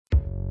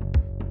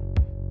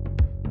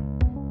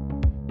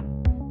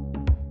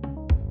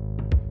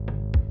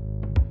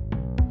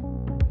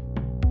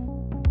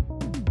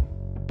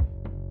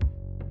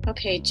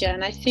Okay,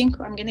 Jen, I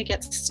think I'm going to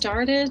get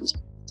started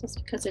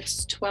just because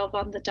it's 12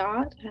 on the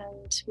dot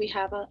and we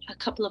have a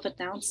couple of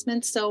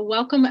announcements. So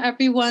welcome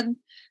everyone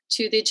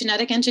to the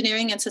Genetic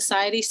Engineering and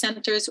Society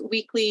Center's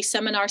weekly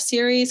seminar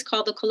series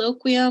called The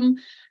Colloquium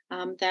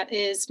that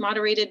is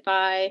moderated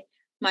by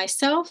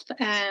myself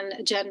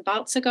and Jen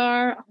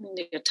Baltzegar on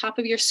the top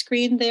of your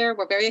screen there.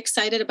 We're very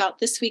excited about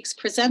this week's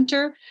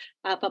presenter.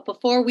 But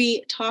before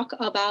we talk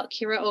about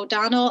Kiera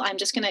O'Donnell, I'm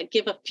just going to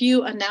give a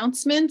few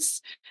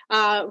announcements.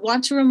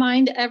 Want to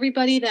remind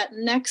everybody that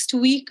next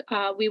week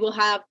we will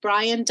have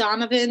Brian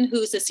Donovan,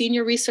 who's a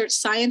senior research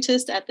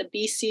scientist at the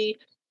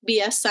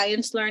BS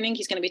Science Learning.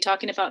 He's going to be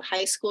talking about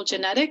high school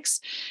genetics,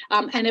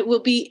 and it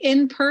will be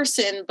in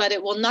person, but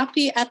it will not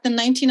be at the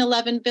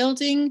 1911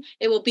 building.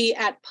 It will be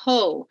at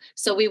Poe.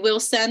 So we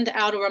will send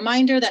out a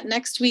reminder that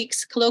next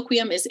week's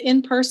colloquium is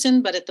in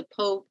person, but at the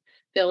Poe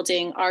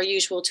building, our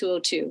usual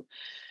 202.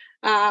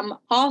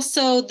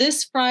 Also,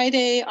 this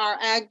Friday, our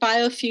Ag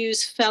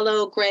Biofuse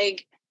fellow,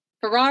 Greg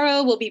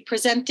Ferraro, will be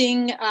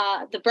presenting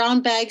the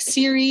Brown Bag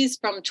series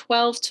from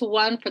 12 to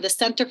 1 for the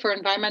Center for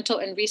Environmental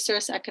and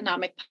Resource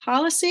Economic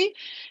Policy.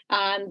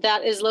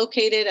 That is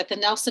located at the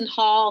Nelson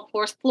Hall,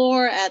 4th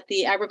floor at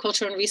the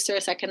Agricultural and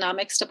Resource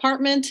Economics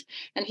Department.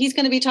 And he's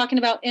going to be talking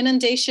about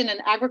inundation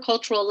and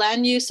agricultural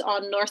land use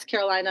on North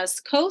Carolina's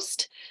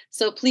coast.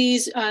 So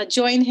please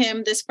join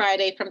him this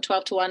Friday from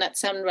 12 to 1 at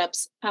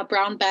SEMREP's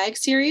Brown Bag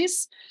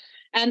series.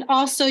 And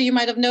also, you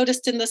might have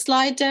noticed in the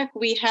slide deck,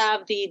 we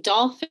have the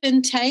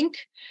Dolphin Tank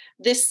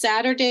this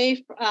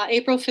Saturday,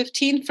 April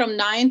 15th from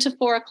 9 to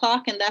 4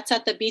 o'clock, and that's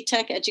at the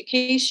BTEC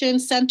Education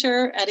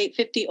Center at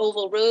 850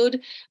 Oval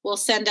Road. We'll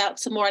send out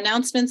some more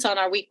announcements on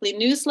our weekly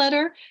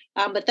newsletter,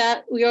 but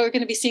that we are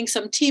going to be seeing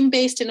some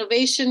team-based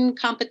innovation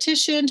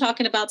competition,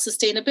 talking about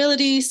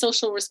sustainability,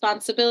 social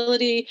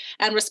responsibility,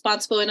 and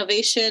responsible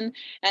innovation.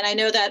 And I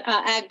know that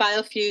Ag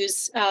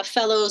Biofuse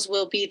fellows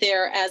will be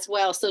there as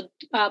well. So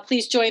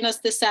please join us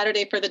this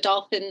Saturday for the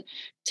Dolphin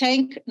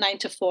Tank, 9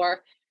 to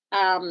 4.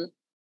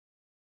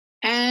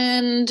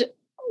 And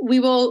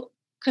we will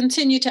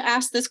continue to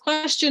ask this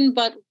question,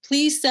 but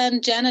please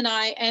send Jen and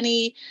I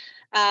any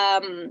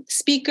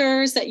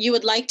speakers that you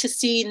would like to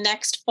see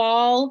next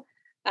fall.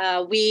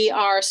 We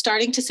are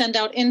starting to send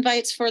out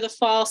invites for the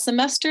fall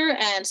semester.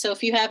 And so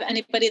if you have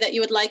anybody that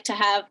you would like to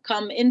have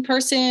come in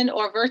person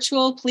or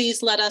virtual,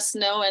 please let us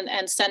know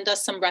and send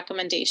us some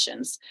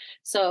recommendations.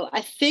 So I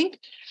think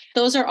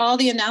those are all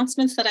the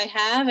announcements that I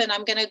have, and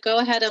I'm going to go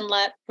ahead and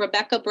let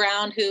Rebecca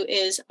Brown, who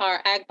is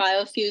our Ag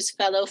Biofuse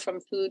Fellow from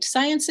Food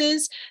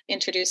Sciences,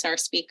 introduce our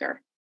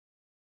speaker.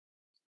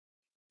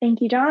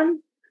 Thank you,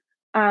 Dawn.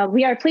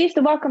 We are pleased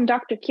to welcome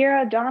Dr.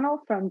 Kiera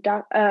O'Donnell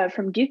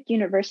from Duke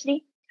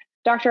University.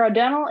 Dr.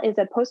 O'Donnell is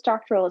a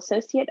postdoctoral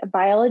associate of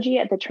biology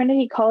at the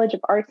Trinity College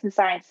of Arts and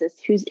Sciences,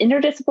 whose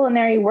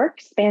interdisciplinary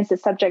work spans the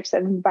subjects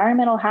of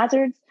environmental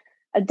hazards,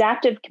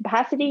 adaptive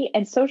capacity,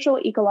 and social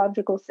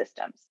ecological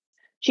systems.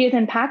 She has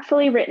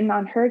impactfully written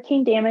on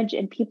hurricane damage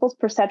and people's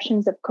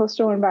perceptions of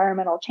coastal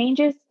environmental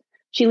changes.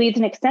 She leads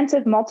an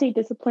extensive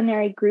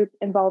multidisciplinary group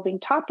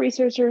involving top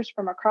researchers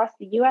from across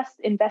the U.S.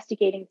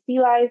 investigating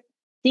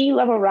sea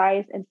level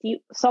rise, and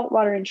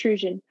saltwater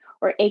intrusion,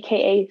 or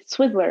AKA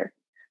Swizzler,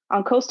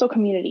 on coastal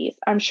communities.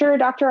 I'm sure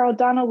Dr.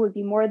 O'Donnell would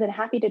be more than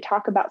happy to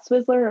talk about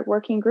Swizzler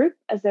working group,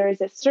 as there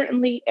is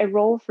certainly a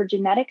role for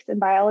genetics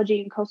and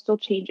biology in coastal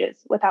changes.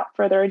 Without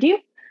further ado,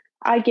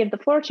 I give the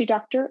floor to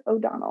Dr.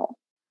 O'Donnell.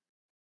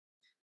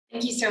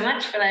 Thank you so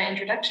much for that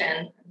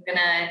introduction. I'm going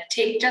to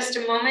take just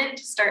a moment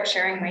to start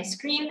sharing my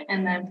screen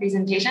and the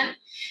presentation.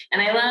 And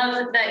I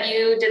love that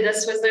you did the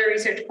Swizzler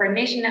Research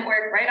Coordination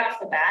Network right off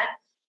the bat,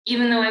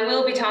 even though I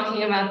will be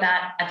talking about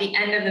that at the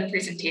end of the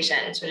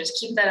presentation. So just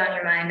keep that on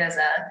your mind as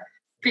a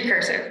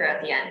precursor for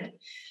at the end.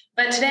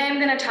 But today I'm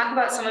going to talk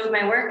about some of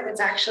my work that's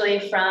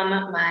actually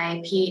from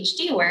my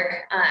PhD work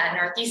at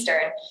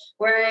Northeastern,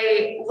 where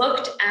I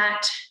looked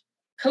at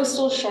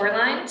coastal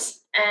shorelines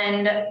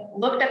and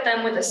looked at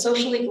them with a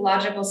social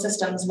ecological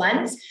systems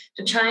lens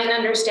to try and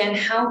understand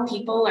how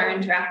people are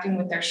interacting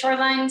with their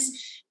shorelines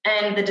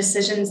and the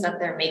decisions that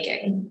they're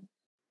making.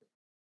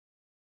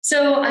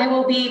 So I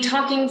will be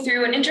talking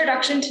through an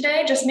introduction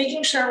today, just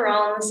making sure we're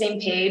all on the same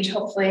page.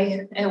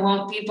 Hopefully it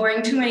won't be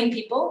boring too many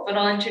people, but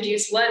I'll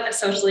introduce what a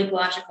social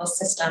ecological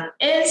system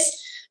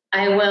is.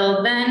 I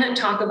will then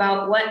talk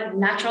about what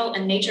natural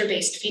and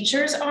nature-based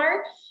features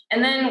are,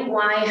 and then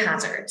why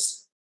hazards.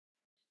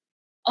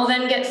 I'll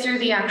then get through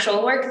the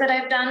actual work that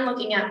I've done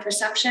looking at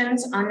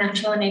perceptions on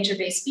natural and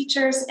nature-based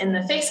features in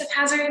the face of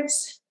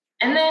hazards,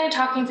 and then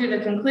talking through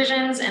the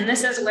conclusions, and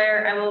this is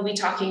where I will be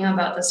talking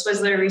about the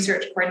Swizzler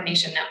Research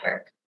Coordination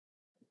Network.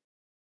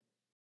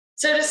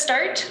 So to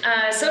start,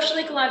 social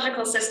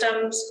ecological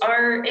systems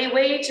are a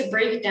way to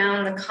break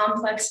down the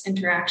complex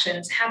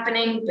interactions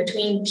happening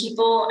between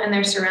people and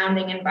their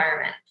surrounding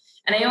environment.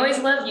 And I always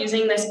love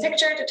using this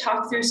picture to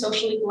talk through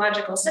social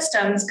ecological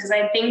systems because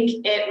I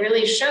think it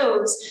really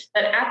shows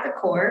that at the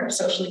core,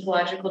 social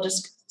ecological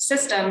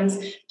systems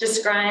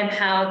describe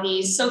how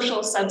the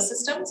social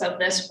subsystems of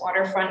this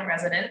waterfront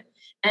resident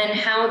and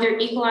how their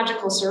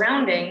ecological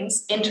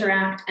surroundings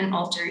interact and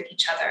alter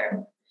each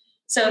other.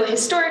 So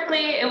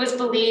historically, it was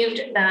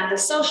believed that the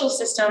social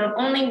system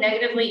only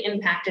negatively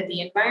impacted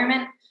the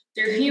environment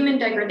through human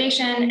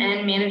degradation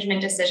and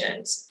management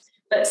decisions.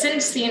 But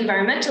since the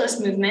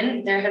environmentalist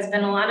movement, there has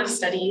been a lot of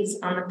studies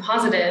on the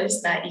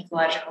positives that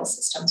ecological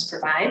systems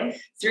provide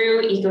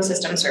through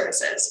ecosystem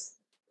services.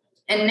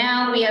 And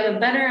now we have a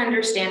better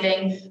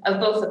understanding of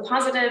both the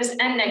positives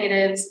and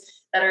negatives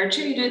that are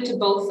attributed to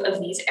both of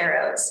these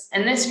arrows.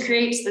 And this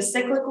creates the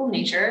cyclical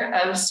nature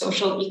of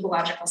social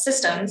ecological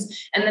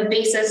systems and the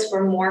basis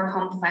for more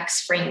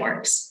complex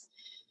frameworks.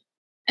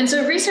 And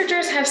so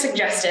researchers have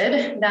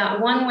suggested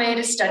that one way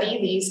to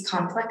study these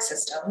complex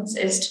systems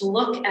is to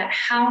look at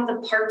how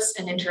the parts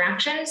and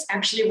interactions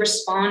actually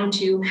respond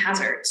to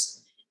hazards.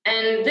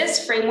 And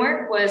this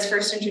framework was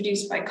first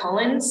introduced by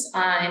Collins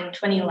in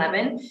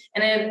 2011,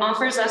 and it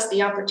offers us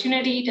the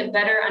opportunity to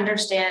better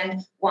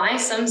understand why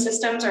some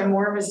systems are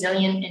more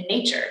resilient in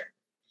nature.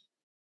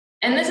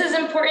 And this is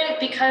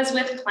important because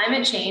with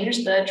climate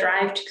change, the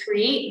drive to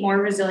create more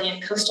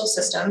resilient coastal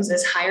systems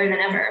is higher than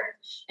ever.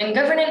 And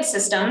governance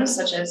systems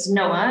such as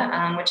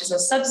NOAA, which is a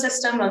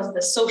subsystem of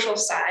the social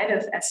side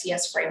of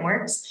SCS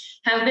frameworks,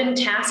 have been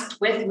tasked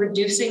with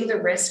reducing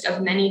the risk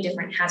of many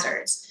different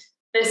hazards.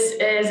 This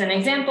is an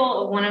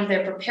example of one of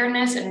their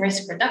preparedness and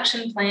risk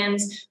reduction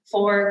plans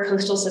for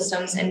coastal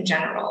systems in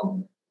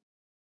general.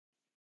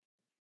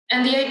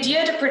 And the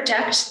idea to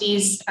protect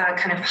these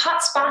kind of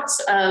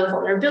hotspots of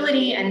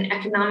vulnerability and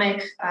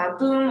economic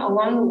boom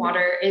along the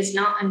water is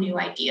not a new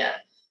idea.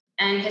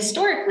 And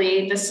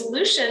historically, the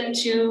solution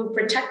to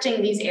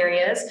protecting these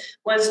areas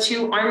was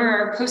to armor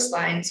our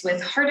coastlines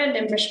with hardened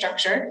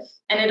infrastructure,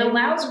 and it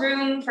allows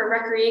room for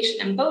recreation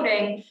and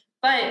boating,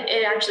 but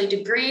it actually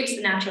degrades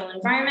the natural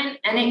environment,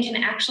 and it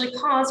can actually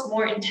cause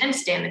more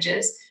intense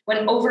damages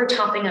when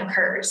overtopping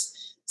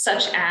occurs,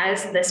 such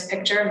as this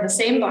picture of the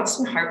same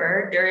Boston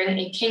Harbor during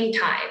a king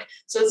tide.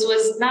 So this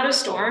was not a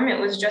storm, it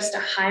was just a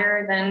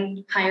higher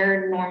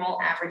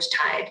normal average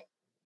tide.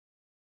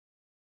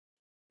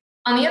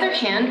 On the other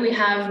hand, we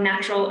have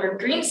natural or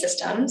green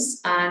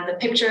systems. The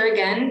picture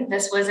again,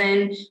 this was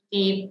in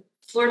the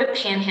Florida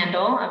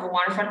Panhandle of a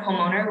waterfront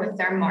homeowner with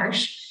their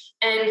marsh.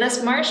 And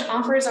this marsh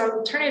offers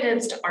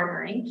alternatives to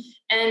armoring.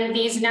 And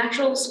these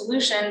natural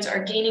solutions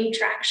are gaining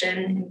traction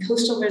in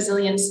coastal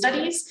resilience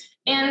studies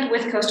and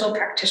with coastal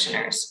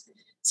practitioners.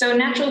 So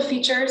natural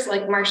features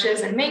like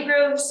marshes and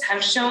mangroves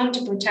have shown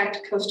to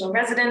protect coastal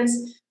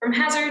residents from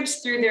hazards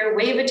through their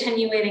wave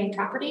attenuating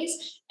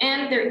properties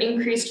and their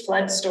increased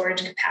flood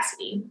storage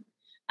capacity.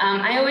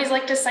 I always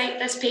like to cite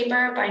this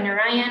paper by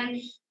Narayan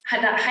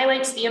that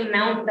highlights the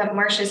amount that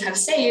marshes have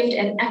saved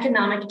and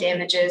economic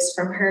damages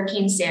from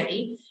Hurricane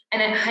Sandy,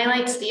 and it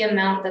highlights the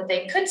amount that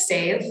they could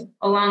save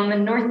along the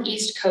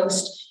northeast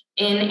coast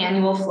in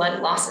annual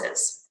flood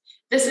losses.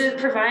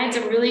 This provides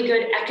a really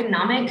good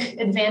economic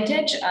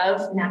advantage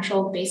of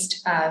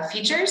natural-based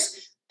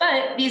features,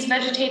 but these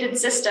vegetated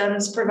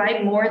systems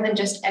provide more than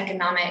just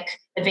economic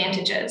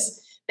advantages.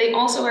 They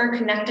also are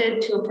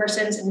connected to a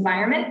person's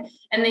environment,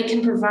 and they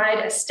can provide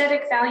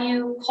aesthetic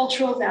value,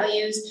 cultural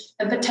values,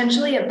 and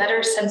potentially a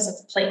better sense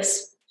of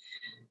place.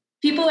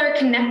 People are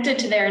connected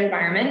to their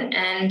environment,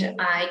 and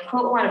I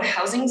quote a lot of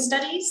housing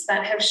studies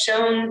that have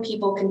shown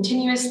people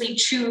continuously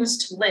choose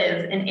to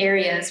live in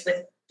areas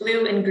with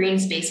blue and green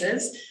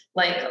spaces,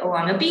 like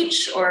along a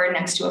beach or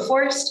next to a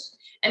forest.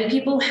 And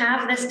people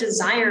have this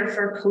desire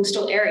for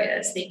coastal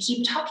areas. They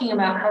keep talking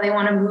about how they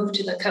want to move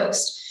to the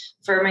coast.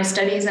 For my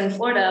studies in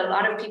Florida, a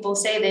lot of people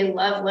say they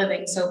love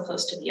living so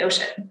close to the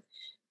ocean.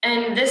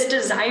 And this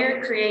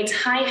desire creates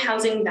high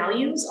housing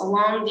values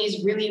along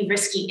these really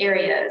risky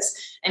areas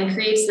and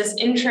creates this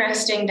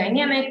interesting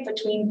dynamic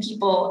between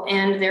people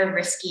and their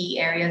risky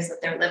areas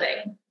that they're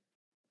living.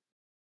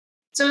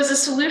 So as a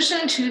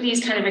solution to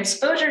these kind of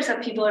exposures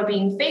that people are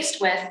being faced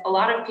with, a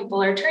lot of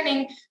people are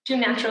turning to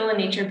natural and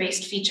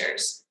nature-based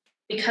features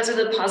because of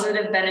the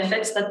positive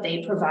benefits that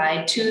they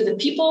provide to the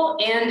people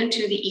and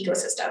to the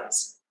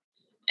ecosystems.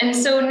 And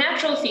so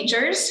natural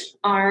features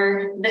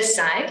are this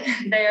side.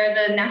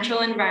 They're the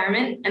natural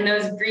environment and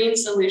those green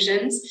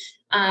solutions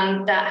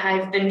that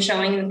I've been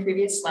showing in the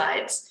previous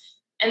slides.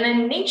 And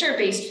then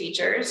nature-based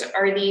features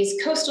are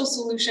these coastal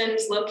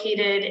solutions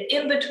located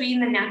in between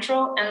the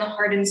natural and the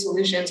hardened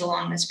solutions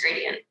along this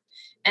gradient.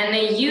 And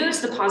they use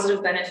the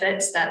positive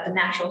benefits that the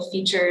natural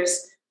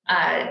features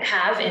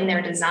have in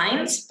their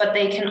designs, but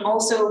they can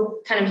also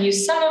kind of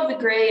use some of the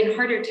gray and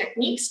harder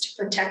techniques to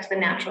protect the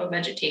natural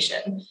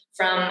vegetation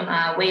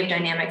from wave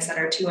dynamics that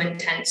are too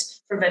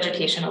intense for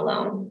vegetation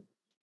alone.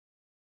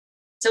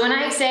 So when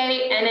I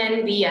say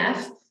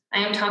NNBF, I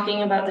am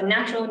talking about the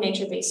natural and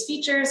nature-based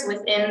features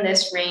within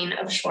this reign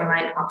of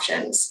shoreline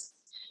options.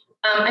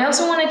 I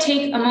also want to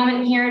take a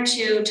moment here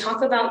to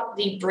talk about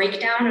the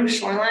breakdown of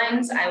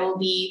shorelines I will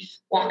be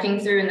walking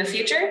through in the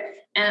future.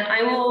 And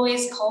I will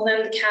always call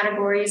them the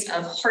categories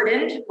of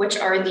hardened, which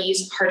are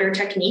these harder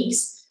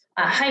techniques,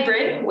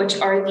 hybrid,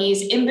 which are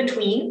these in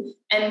between,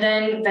 and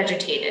then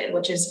vegetated,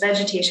 which is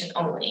vegetation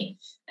only.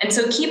 And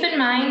so keep in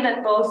mind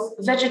that both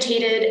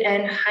vegetated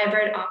and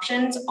hybrid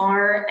options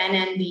are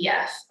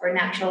NNBF, or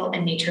natural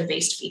and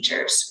nature-based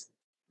features.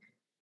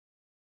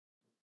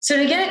 So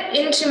to get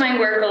into my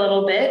work a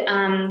little bit,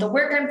 the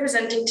work I'm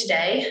presenting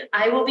today,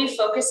 I will be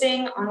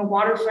focusing on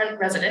waterfront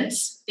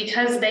residents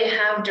because they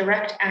have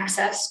direct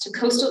access to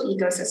coastal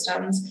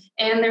ecosystems,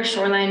 and their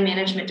shoreline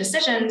management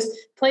decisions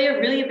play a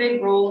really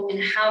big role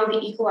in how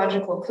the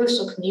ecological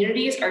coastal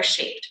communities are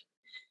shaped.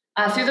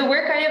 Through the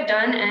work I have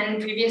done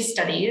and previous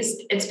studies,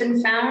 it's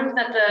been found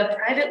that the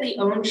privately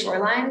owned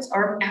shorelines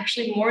are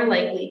actually more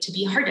likely to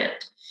be hardened.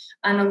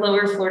 On the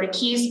lower Florida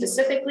Keys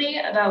specifically,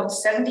 about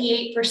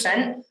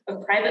 78%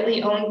 of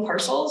privately owned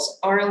parcels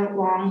are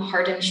along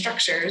hardened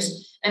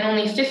structures, and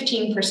only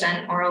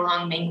 15% are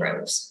along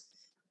mangroves.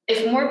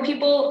 If more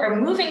people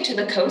are moving to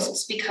the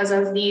coasts because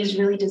of these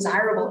really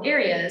desirable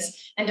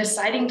areas and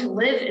deciding to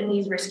live in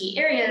these risky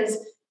areas,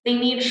 they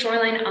need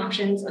shoreline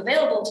options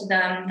available to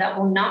them that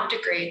will not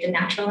degrade the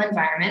natural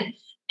environment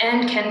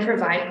and can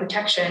provide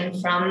protection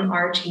from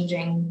our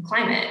changing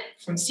climate,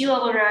 from sea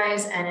level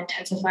rise and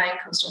intensifying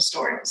coastal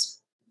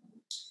storms.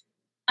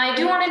 I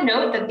do want to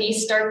note that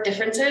these stark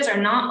differences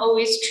are not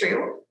always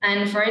true.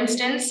 And for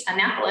instance,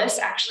 Annapolis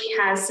actually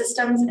has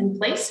systems in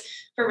place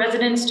for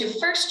residents to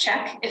first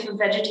check if a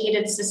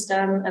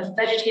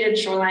vegetated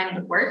shoreline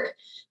would work.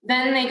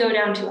 Then they go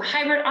down to a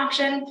hybrid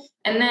option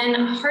and then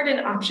a hardened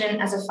option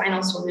as a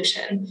final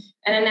solution.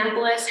 And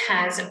Annapolis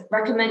has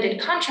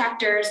recommended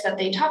contractors that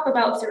they talk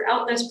about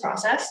throughout this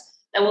process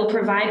that will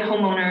provide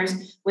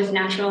homeowners with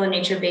natural and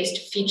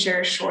nature-based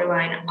feature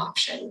shoreline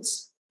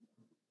options.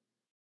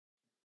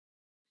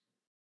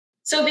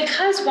 So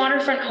because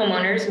waterfront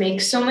homeowners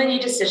make so many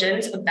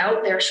decisions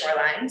about their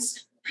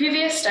shorelines,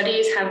 previous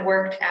studies have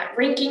worked at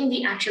ranking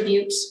the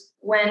attributes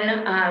when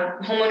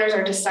homeowners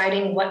are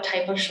deciding what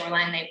type of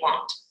shoreline they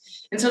want.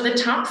 And so the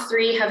top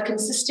three have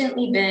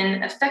consistently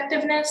been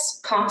effectiveness,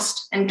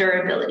 cost, and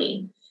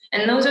durability.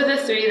 And those are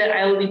the three that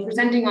I will be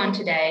presenting on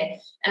today.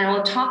 And I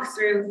will talk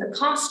through the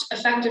cost,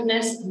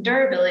 effectiveness, and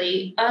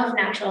durability of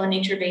natural and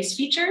nature-based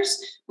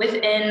features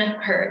within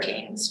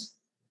hurricanes.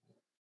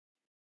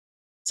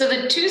 So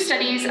the two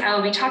studies I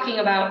will be talking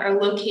about are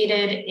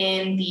located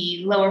in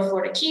the lower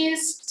Florida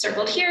Keys,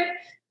 circled here,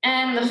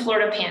 and the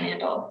Florida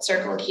Panhandle,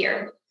 circled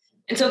here.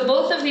 And so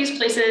both of these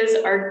places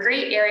are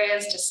great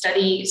areas to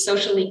study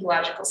social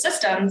ecological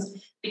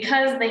systems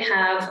because they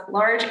have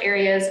large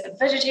areas of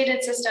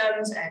vegetated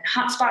systems and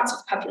hotspots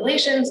of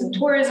populations and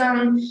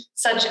tourism,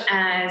 such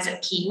as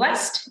Key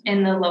West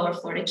in the lower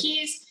Florida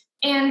Keys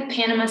and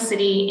Panama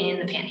City in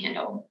the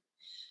Panhandle.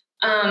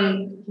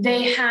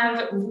 They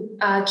have,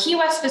 Key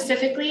West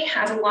specifically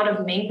has a lot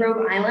of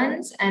mangrove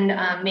islands and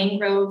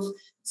mangrove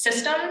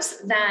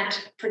systems that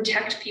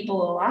protect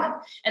people a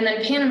lot. And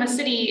then Panama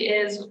City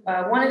is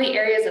one of the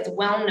areas that's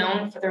well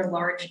known for their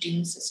large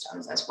dune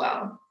systems as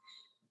well.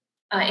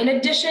 In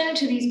addition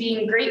to these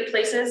being great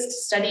places to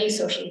study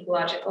social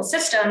ecological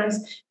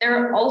systems, there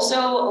are also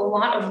a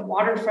lot of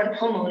waterfront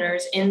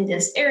homeowners in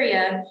this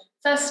area,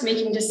 thus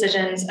making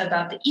decisions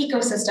about the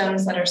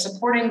ecosystems that are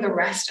supporting the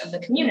rest of the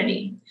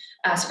community.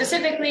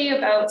 Specifically,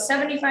 about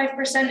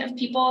 75% of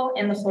people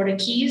in the Florida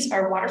Keys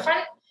are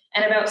waterfront,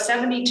 and about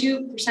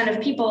 72%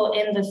 of people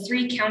in the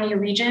 3-county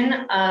region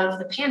of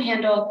the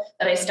Panhandle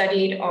that I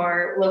studied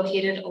are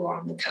located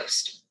along the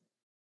coast.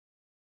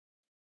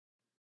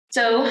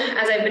 So,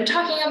 as I've been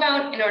talking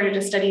about, in order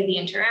to study the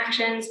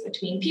interactions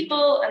between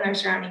people and their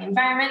surrounding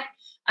environment,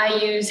 I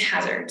use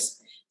hazards.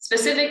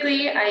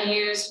 Specifically, I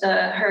used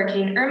the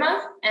Hurricane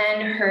Irma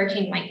and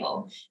Hurricane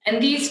Michael.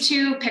 And these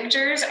two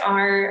pictures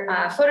are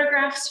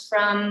photographs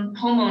from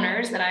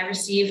homeowners that I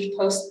received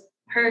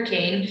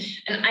post-hurricane.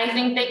 And I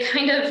think they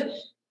kind of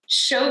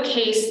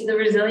showcase the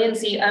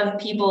resiliency of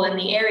people in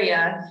the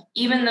area.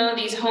 Even though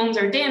these homes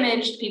are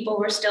damaged, people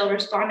were still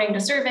responding to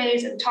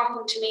surveys and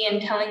talking to me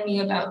and telling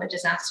me about the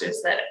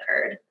disasters that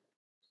occurred.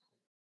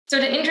 So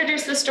to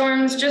introduce the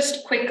storms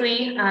just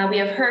quickly, we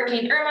have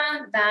Hurricane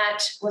Irma that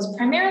was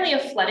primarily a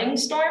flooding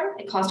storm.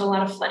 It caused a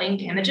lot of flooding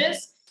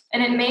damages,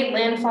 and it made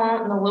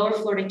landfall in the lower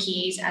Florida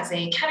Keys as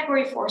a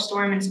Category 4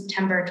 storm in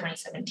September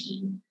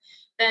 2017.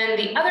 Then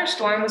the other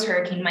storm was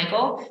Hurricane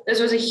Michael. This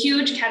was a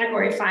huge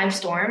Category 5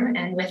 storm,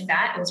 and with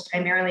that, it was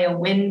primarily a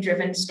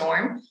wind-driven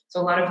storm,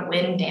 so a lot of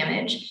wind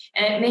damage,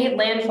 and it made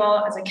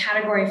landfall as a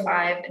Category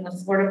 5 in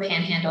the Florida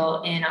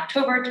Panhandle in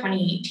October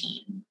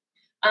 2018.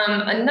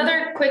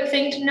 Another quick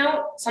thing to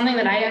note, something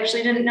that I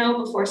actually didn't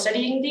know before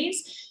studying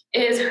these,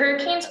 is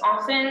hurricanes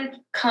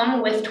often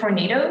come with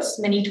tornadoes,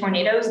 mini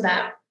tornadoes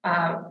that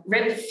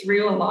rip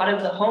through a lot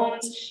of the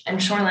homes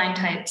and shoreline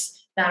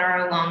types that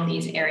are along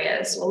these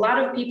areas. So a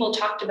lot of people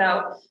talked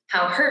about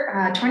how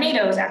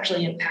tornadoes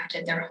actually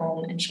impacted their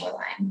home and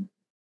shoreline.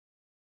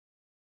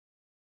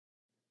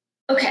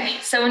 Okay,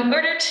 so in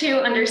order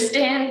to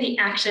understand the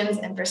actions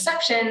and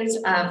perceptions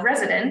of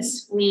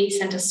residents, we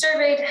sent a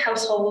survey to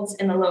households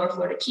in the lower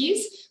Florida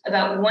Keys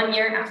about 1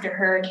 year after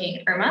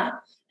Hurricane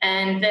Irma.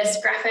 And this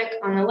graphic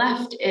on the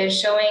left is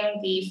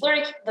showing the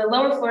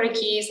lower Florida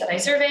Keys that I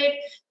surveyed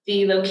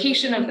the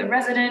location of the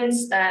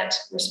residents that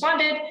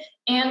responded,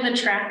 and the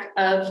track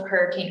of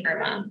Hurricane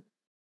Irma.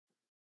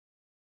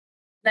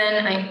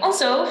 Then I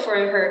also, for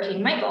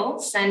Hurricane Michael,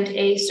 sent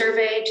a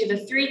survey to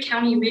the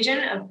 3-county region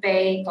of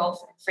Bay, Gulf,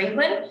 and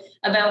Franklin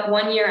about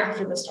 1 year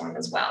after the storm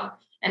as well.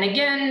 And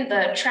again,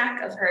 the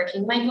track of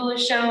Hurricane Michael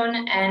is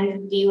shown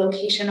and the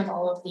location of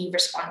all of the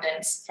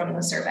respondents from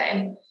the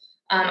survey.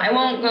 I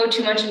won't go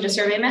too much into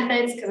survey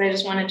methods because I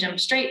just want to jump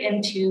straight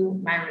into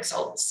my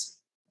results.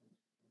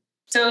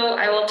 So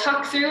I will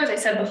talk through, as I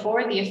said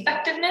before, the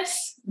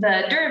effectiveness,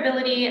 the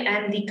durability,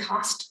 and the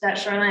cost that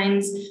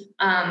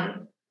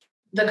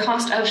the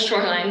cost of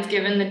shorelines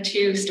given the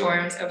 2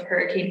 storms of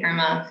Hurricane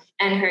Irma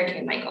and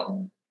Hurricane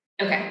Michael.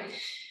 Okay,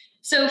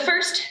 so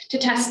first, to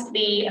test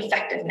the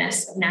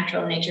effectiveness of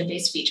natural and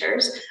nature-based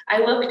features, I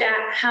looked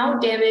at how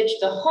damaged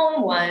the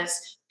home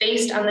was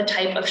based on the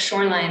type of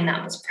shoreline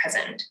that was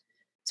present.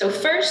 So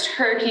first,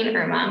 Hurricane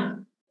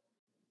Irma.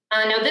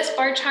 Now this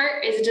bar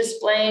chart is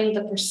displaying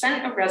the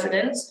percent of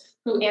residents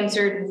who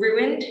answered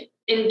ruined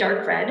in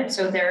dark red,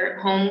 so their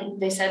home,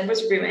 they said,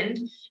 was ruined,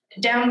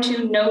 down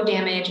to no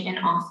damage in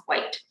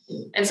off-white.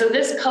 And so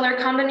this color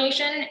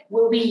combination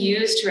will be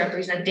used to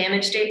represent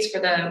damage states for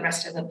the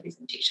rest of the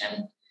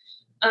presentation.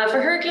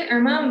 For Hurricane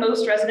Irma,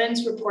 most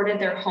residents reported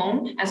their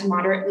home as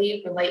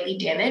moderately or lightly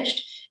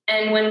damaged.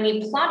 And when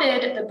we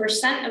plotted the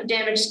percent of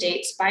damage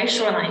states by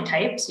shoreline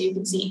type, so you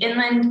can see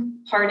inland,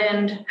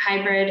 hardened,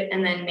 hybrid,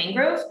 and then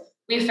mangrove,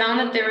 we found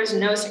that there was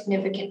no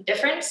significant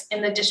difference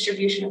in the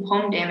distribution of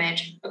home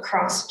damage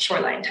across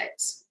shoreline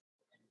types.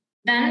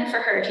 Then for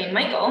Hurricane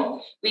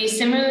Michael, we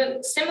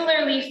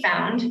similarly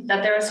found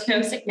that there was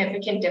no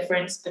significant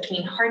difference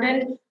between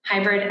hardened,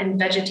 hybrid, and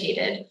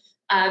vegetated.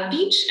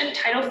 Beach and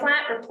tidal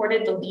flat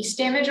reported the least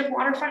damage of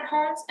waterfront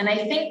homes, and I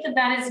think that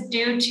that is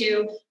due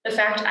to the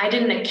fact I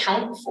didn't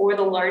account for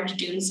the large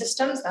dune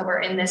systems that were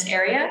in this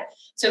area.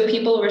 So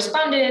people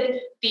responded,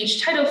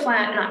 beach, tidal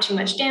flat, not too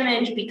much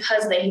damage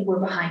because they were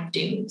behind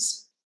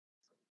dunes.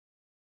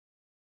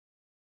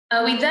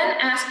 We then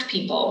asked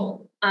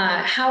people,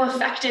 how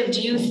effective do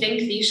you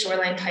think these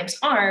shoreline types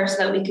are so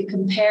that we could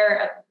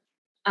compare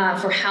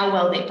for how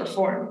well they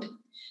performed?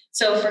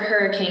 So for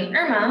Hurricane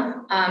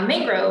Irma,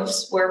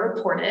 mangroves were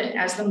reported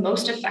as the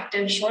most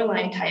effective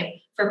shoreline type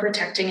for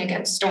protecting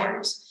against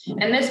storms.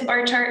 And this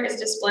bar chart is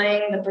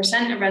displaying the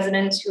percent of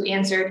residents who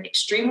answered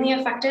extremely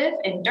effective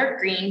in dark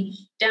green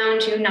down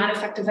to not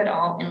effective at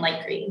all in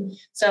light green.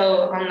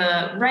 So on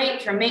the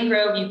right for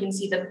mangrove, you can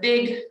see the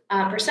big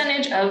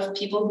percentage of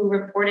people who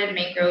reported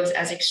mangroves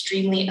as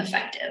extremely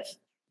effective.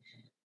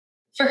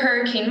 For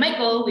Hurricane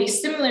Michael, we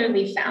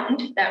similarly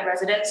found that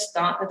residents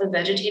thought that the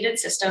vegetated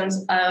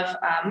systems of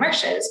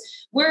marshes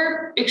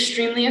were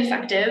extremely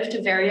effective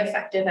to very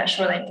effective at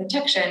shoreline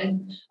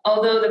protection,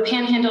 although the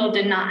panhandle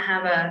did not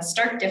have a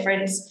stark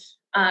difference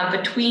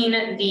between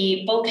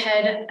the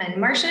bulkhead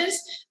and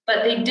marshes,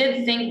 but they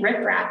did think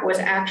riprap was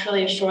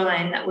actually a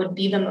shoreline that would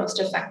be the most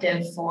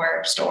effective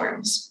for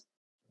storms.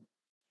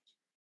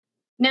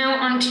 Now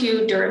on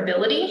to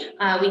durability.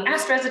 We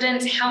asked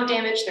residents how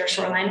damaged their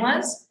shoreline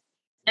was.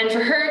 And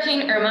for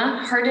Hurricane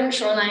Irma, hardened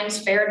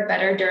shorelines fared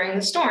better during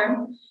the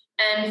storm.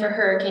 And for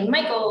Hurricane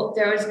Michael,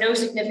 there was no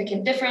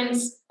significant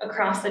difference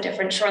across the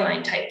different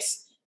shoreline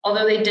types,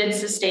 although they did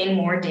sustain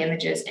more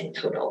damages in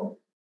total.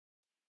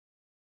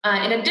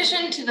 In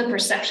addition to the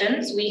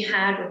perceptions, we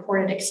had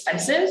reported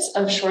expenses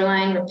of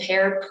shoreline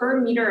repair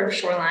per meter of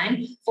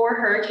shoreline for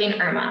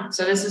Hurricane Irma.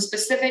 So this is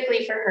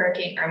specifically for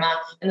Hurricane Irma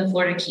in the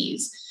Florida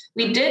Keys.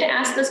 We did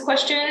ask this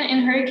question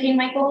in Hurricane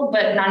Michael,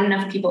 but not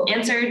enough people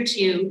answered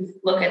to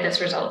look at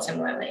this result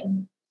similarly.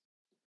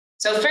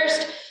 So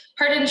first,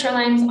 hardened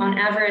shorelines on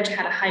average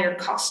had a higher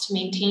cost to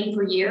maintain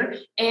per year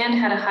and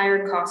had a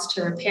higher cost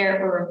to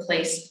repair or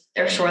replace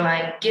their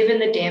shoreline given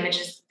the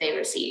damages they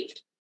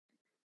received.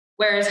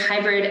 Whereas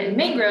hybrid and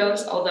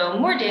mangroves, although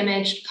more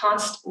damage,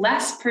 cost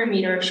less per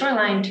meter of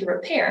shoreline to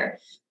repair.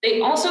 They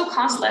also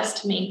cost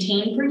less to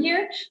maintain per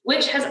year,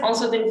 which has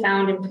also been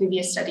found in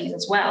previous studies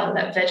as well,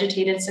 that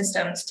vegetated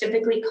systems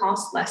typically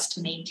cost less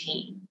to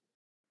maintain.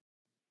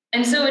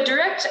 And so a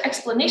direct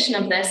explanation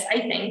of this, I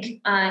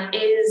think,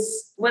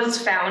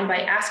 was found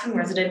by asking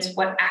residents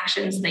what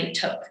actions they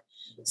took.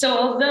 So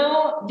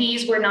although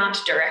these were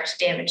not direct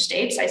damage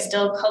states, I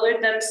still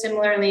colored them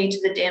similarly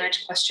to the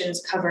damage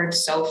questions covered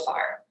so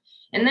far.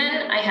 And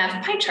then I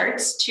have pie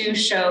charts to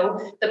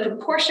show the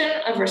proportion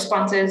of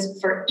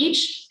responses for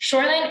each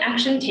shoreline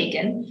action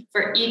taken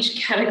for each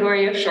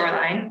category of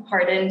shoreline,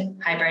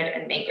 hardened, hybrid,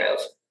 and mangrove.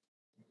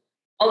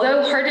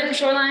 Although hardened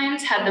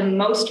shorelines had the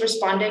most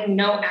responding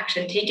no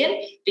action taken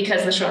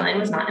because the shoreline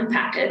was not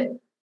impacted,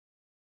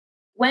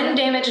 when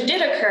damage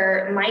did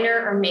occur,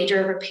 minor or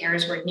major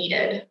repairs were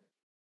needed.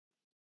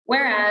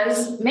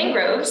 Whereas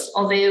mangroves,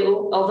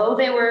 although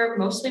they were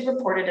mostly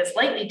reported as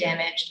lightly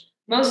damaged,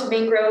 most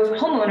mangrove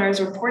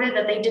homeowners reported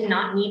that they did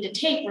not need to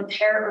take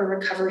repair or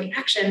recovery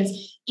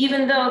actions,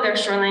 even though their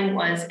shoreline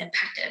was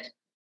impacted.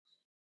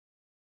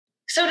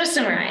 So to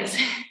summarize,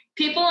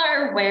 people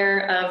are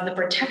aware of the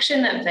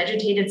protection that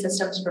vegetated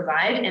systems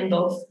provide in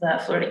both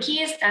the Florida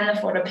Keys and the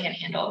Florida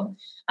Panhandle,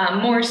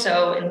 more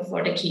so in the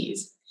Florida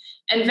Keys.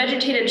 And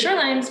vegetated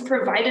shorelines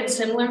provided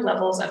similar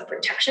levels of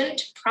protection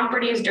to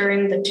properties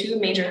during the two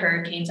major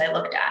hurricanes I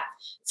looked at,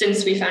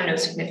 since we found no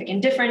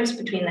significant difference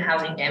between the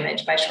housing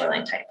damage by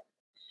shoreline type.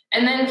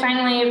 And then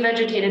finally,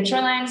 vegetated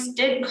shorelines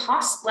did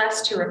cost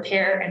less to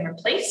repair and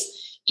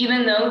replace,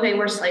 even though they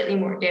were slightly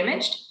more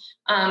damaged,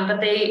 but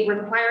they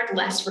required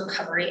less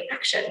recovery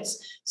actions.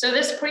 So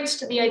this points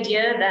to the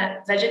idea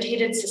that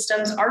vegetated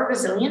systems are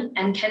resilient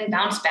and can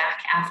bounce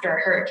back after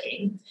a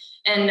hurricane.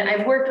 And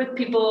I've worked with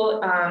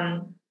people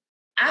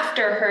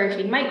after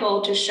Hurricane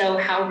Michael to show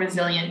how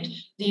resilient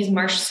these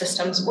marsh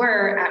systems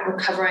were at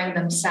recovering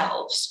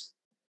themselves.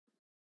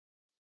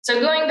 So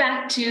going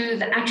back to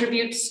the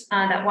attributes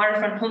that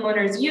waterfront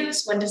homeowners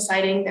use when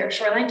deciding their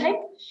shoreline type,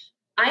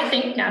 I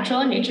think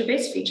natural and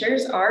nature-based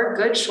features are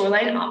good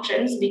shoreline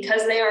options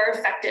because they are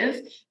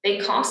effective, they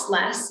cost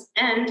less,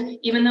 and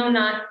even though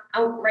not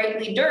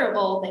outrightly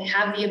durable, they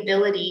have the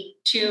ability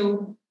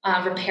to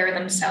repair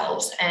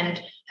themselves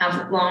and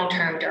have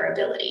long-term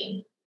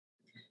durability.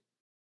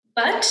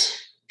 But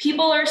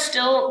people are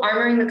still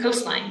armoring the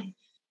coastline.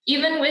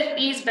 Even with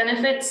these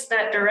benefits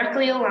that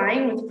directly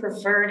align with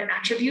preferred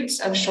attributes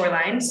of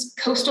shorelines,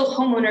 coastal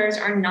homeowners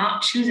are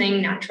not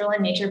choosing natural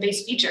and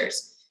nature-based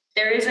features.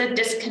 There is a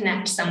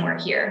disconnect somewhere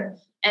here.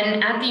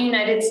 And at the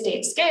United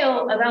States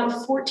scale, about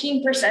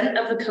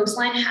 14% of the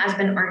coastline has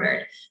been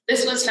armored.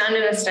 This was found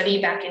in a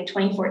study back in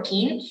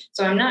 2014,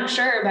 so I'm not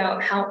sure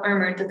about how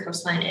armored the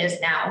coastline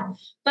is now.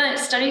 But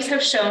studies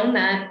have shown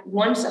that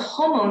once a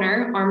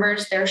homeowner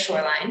armors their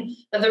shoreline,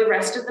 that the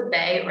rest of the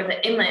bay or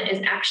the inlet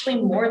is actually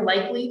more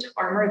likely to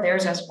armor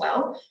theirs as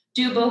well,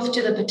 due both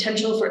to the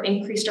potential for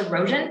increased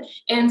erosion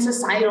and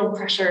societal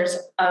pressures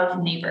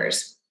of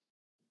neighbors.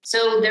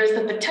 So there's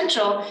the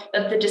potential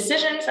that the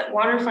decisions that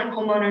waterfront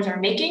homeowners are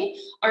making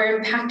are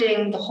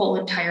impacting the whole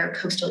entire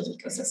coastal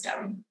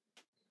ecosystem.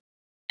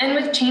 And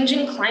with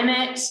changing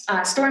climate,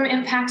 storm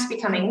impacts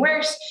becoming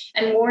worse,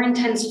 and more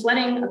intense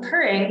flooding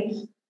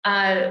occurring,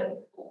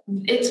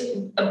 it's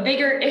a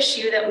bigger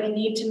issue that we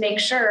need to make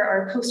sure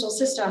our coastal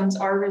systems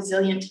are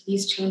resilient to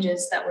these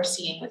changes that we're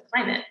seeing with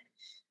climate.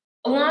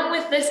 Along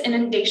with this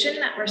inundation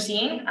that we're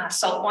seeing,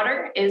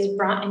 saltwater is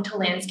brought into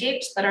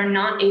landscapes that are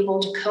not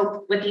able to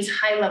cope with these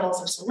high levels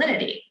of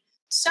salinity.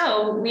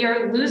 So we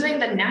are losing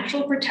the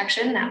natural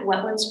protection that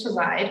wetlands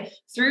provide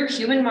through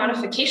human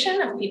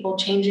modification of people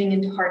changing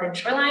into hardened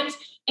shorelines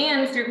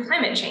and through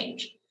climate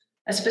change.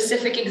 A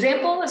specific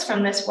example is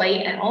from this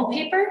White et al.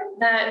 Paper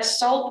that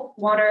salt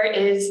water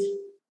is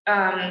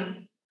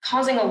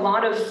causing a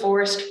lot of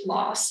forest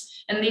loss.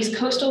 And these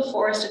coastal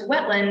forested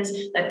wetlands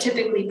that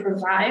typically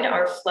provide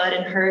our flood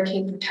and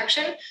hurricane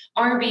protection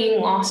are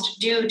being lost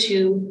due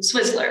to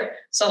Swizzler,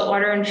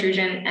 saltwater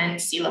intrusion, and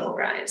sea level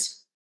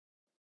rise.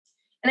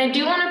 And I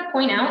do want to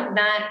point out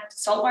that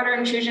saltwater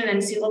intrusion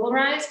and sea level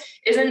rise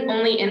isn't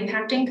only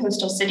impacting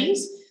coastal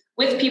cities.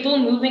 With people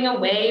moving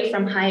away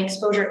from high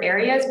exposure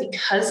areas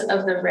because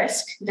of the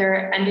risk,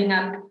 they're ending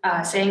up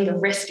saying the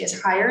risk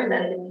is higher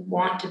than they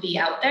want to be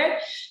out there.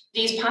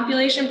 These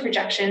population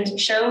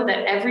projections show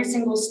that every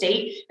single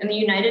state in the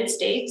United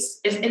States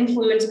is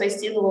influenced by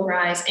sea level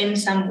rise in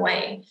some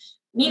way,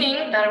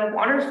 meaning that a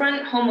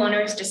waterfront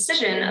homeowner's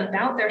decision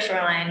about their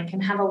shoreline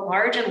can have a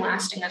large and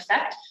lasting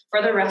effect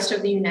for the rest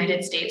of the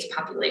United States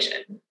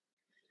population.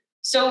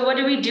 So what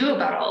do we do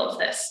about all of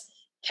this?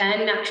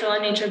 Can natural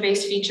and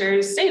nature-based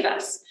features save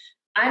us?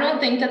 I don't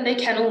think that they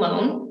can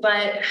alone,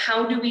 but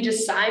how do we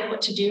decide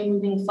what to do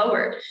moving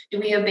forward? Do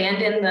we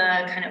abandon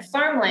the kind of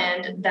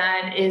farmland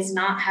that is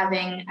not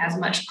having as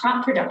much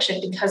crop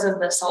production because of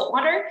the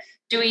saltwater?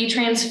 Do we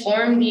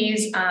transform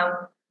these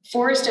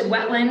forested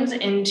wetlands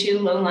into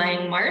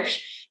low-lying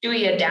marsh? Do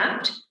we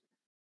adapt?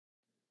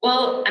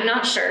 Well, I'm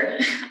not sure.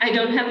 I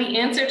don't have the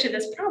answer to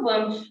this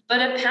problem, but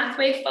a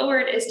pathway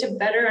forward is to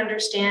better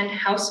understand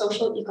how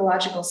social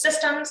ecological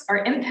systems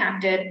are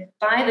impacted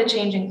by the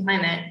changing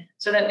climate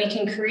so that we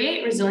can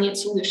create resilient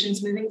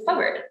solutions moving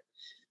forward.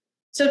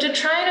 So to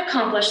try and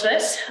accomplish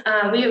this,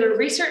 we have a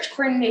research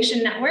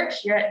coordination network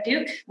here at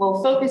Duke,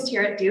 focused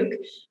here at Duke,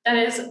 that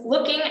is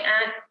looking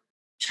at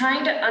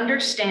trying to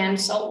understand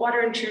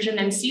saltwater intrusion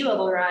and sea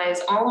level rise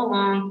all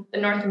along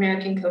the North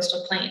American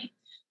coastal plain.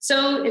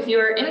 So if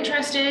you're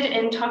interested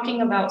in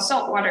talking about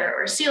saltwater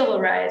or sea level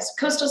rise,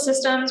 coastal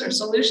systems, or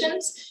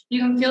solutions,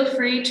 you can feel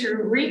free to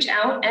reach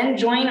out and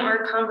join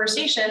our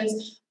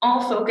conversations,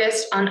 all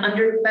focused on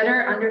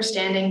better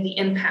understanding the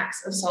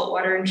impacts of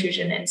saltwater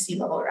intrusion and sea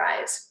level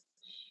rise.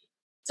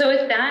 So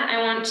with that,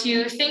 I want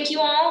to thank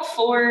you all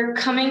for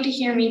coming to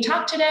hear me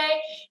talk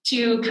today,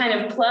 to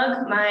kind of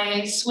plug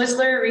my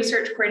Swizzler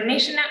Research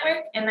Coordination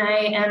Network, and I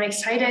am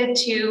excited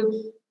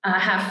to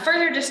have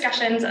further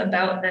discussions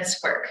about this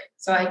work.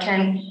 So I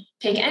can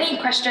take any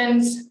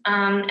questions,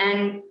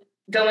 and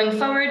going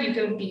forward, you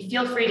can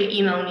feel free to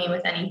email me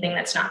with anything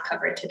that's not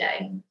covered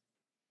today.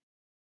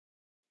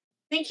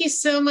 Thank you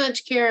so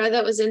much, Kiera.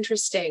 That was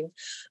interesting.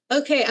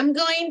 Okay, I'm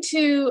going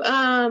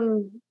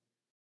to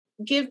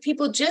give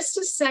people just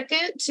a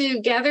second to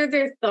gather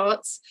their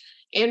thoughts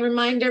and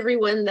remind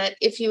everyone that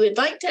if you would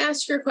like to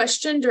ask your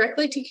question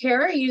directly to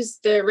Kiera, use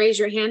the raise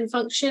your hand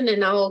function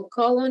and I'll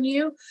call on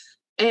you.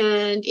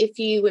 And if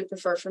you would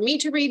prefer for me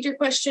to read your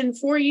question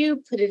for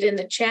you, put it in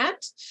the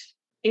chat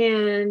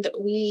and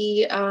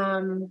we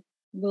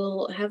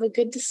will have a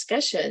good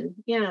discussion.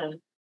 Yeah.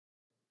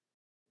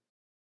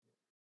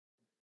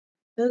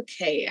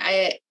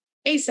 Okay.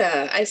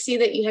 Asa, I see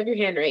that you have your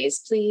hand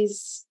raised.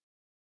 Please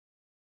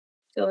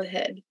go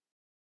ahead.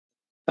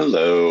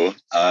 Hello.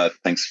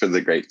 Thanks for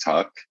the great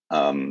talk.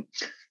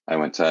 I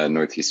went to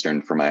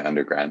Northeastern for my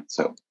undergrad,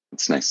 so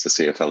it's nice to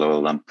see a fellow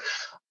alum.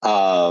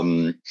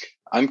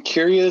 I'm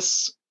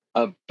curious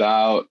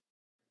about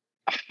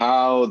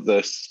how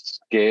the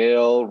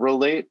scale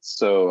relates.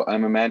 So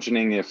I'm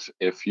imagining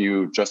if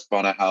you just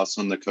bought a house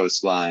on the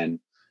coastline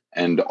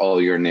and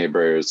all your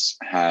neighbors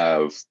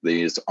have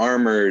these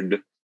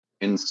armored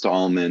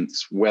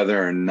installments,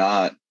 whether or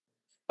not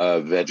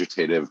a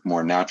vegetative,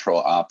 more natural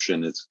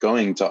option is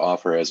going to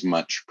offer as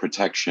much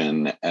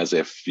protection as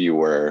if you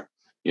were,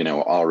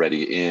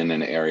 already in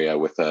an area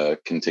with a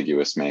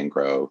contiguous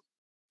mangrove.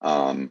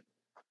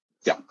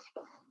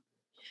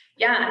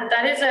 Yeah,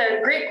 that is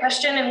a great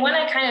question, and one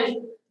I kind of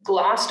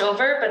glossed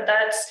over, but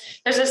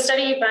there's a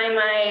study by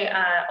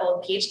my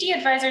old PhD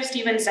advisor,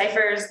 Stephen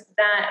Cyphers,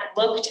 that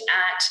looked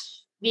at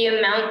the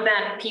amount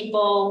that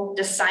people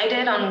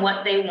decided on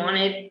what they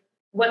wanted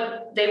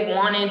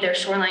their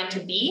shoreline to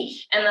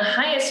be. And the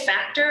highest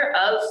factor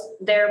of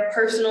their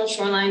personal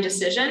shoreline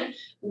decision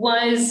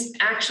was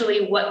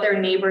actually what their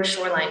neighbor's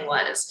shoreline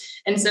was.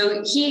 And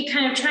so he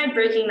kind of tried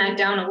breaking that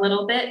down a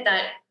little bit,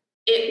 that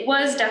it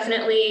was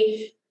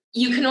definitely,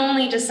 you can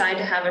only decide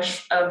to have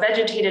a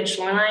vegetated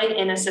shoreline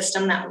in a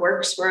system that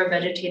works for a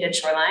vegetated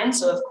shoreline.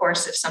 So of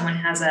course, if someone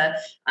has a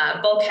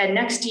bulkhead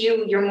next to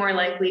you, you're more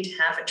likely to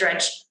have a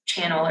dredge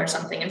channel or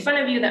something in front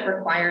of you that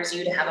requires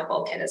you to have a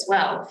bulkhead as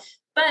well.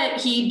 But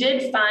he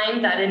did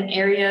find that in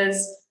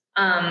areas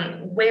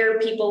where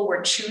people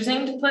were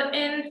choosing to put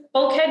in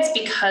bulkheads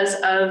because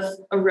of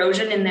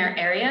erosion in their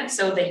area,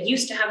 so they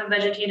used to have a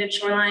vegetated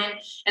shoreline,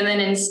 and then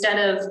instead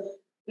of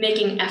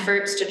making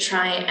efforts to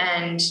try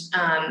and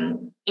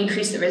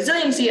increase the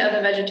resiliency of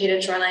the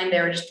vegetated shoreline,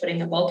 they were just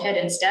putting a bulkhead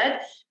instead.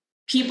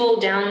 People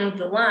down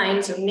the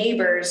line, so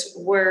neighbors,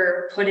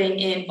 were putting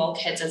in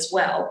bulkheads as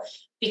well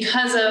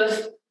because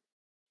of,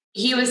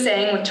 he was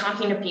saying, with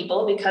talking to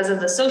people, because of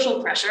the social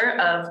pressure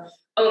of,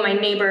 oh, my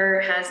neighbor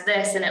has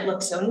this and it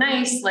looks so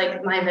nice,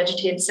 like my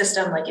vegetated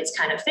system is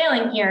kind of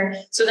failing here.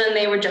 So then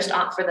they would just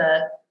opt for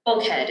the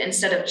bulkhead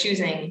instead of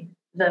choosing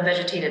the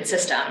vegetated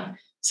system.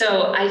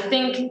 So I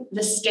think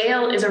the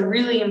scale is a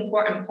really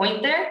important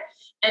point there.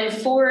 And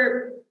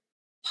for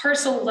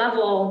parcel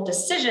level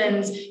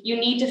decisions, you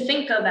need to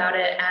think about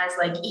it as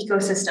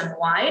ecosystem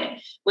wide,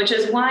 which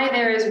is why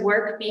there is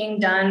work being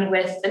done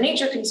with the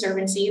Nature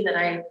Conservancy that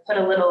I put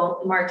a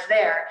little mark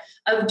there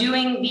of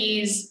doing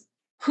these,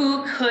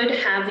 who could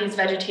have these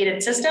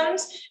vegetated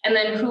systems, and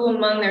then who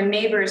among their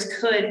neighbors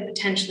could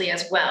potentially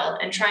as well,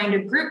 and trying to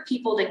group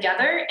people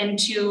together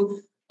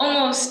into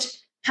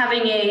almost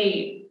having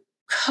a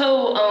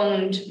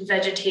co-owned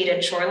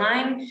vegetated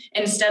shoreline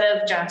instead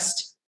of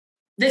just,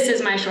 this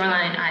is my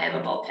shoreline, I have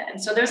a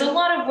bulkhead. So there's a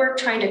lot of work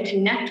trying to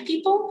connect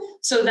people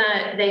so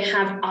that they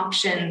have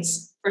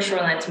options for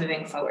shorelines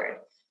moving forward.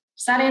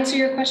 Does that answer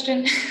your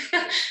question?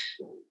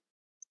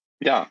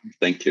 Yeah,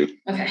 thank you.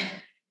 Okay.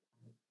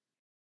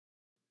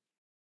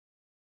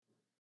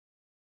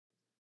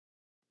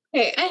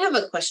 Okay, I have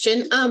a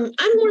question. I'm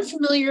more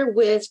familiar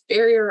with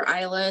barrier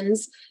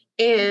islands,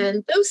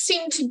 and those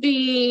seem to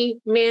be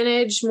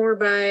managed more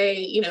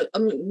by, a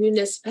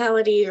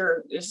municipality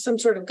or some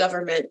sort of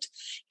government.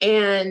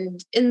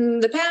 And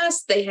in the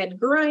past, they had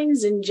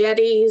grinds and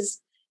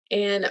jetties,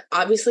 and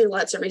obviously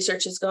lots of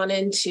research has gone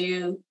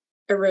into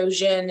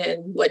erosion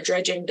and what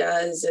dredging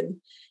does.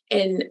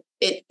 And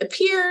it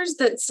appears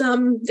that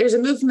there's a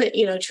movement,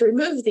 to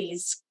remove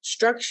these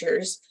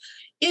structures.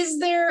 Is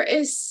there,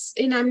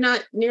 and I'm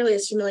not nearly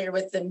as familiar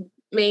with the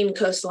main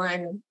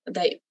coastline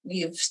that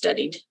you've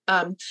studied,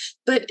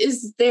 but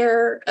is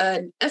there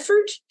an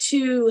effort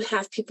to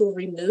have people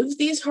remove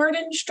these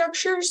hardened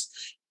structures?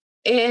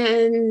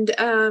 And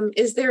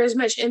is there as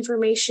much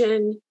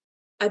information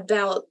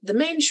about the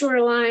main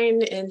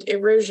shoreline and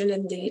erosion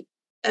and the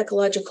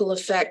ecological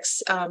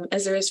effects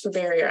as there is for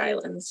barrier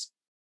islands?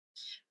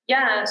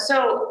 Yeah,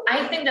 so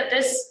I think that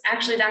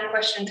that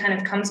question kind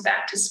of comes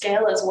back to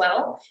scale as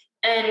well.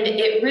 And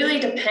it really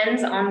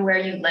depends on where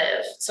you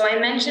live. So I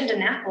mentioned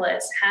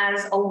Annapolis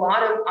has a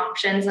lot of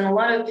options and a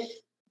lot of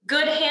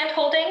good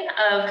hand-holding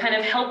of kind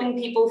of helping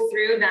people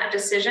through that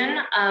decision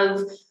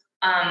of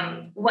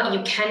what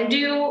you can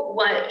do,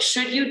 what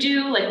should you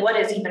do, what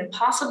is even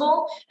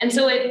possible. And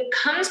so it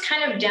comes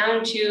kind of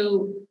down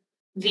to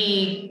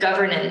the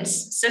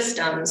governance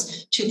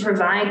systems to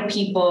provide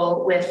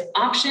people with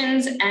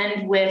options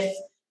and with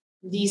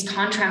these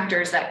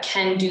contractors that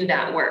can do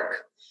that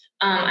work.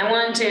 I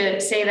wanted to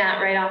say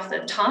that right off the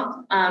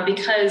top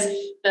because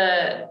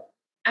the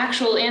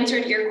actual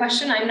answer to your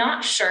question, I'm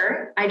not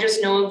sure. I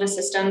just know of the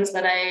systems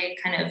that I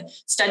kind of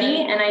study.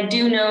 And I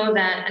do know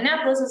that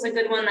Annapolis is a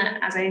good one that,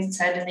 as I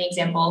said in the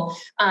example,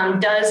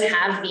 does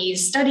have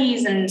these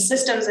studies and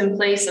systems in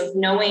place of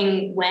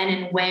knowing when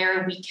and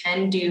where we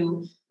can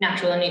do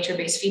natural and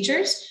nature-based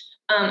features.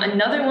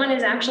 Another one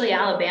is actually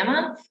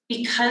Alabama.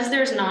 Because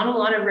there's not a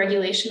lot of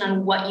regulation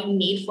on what you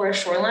need for a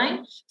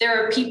shoreline,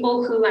 there are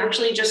people who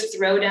actually just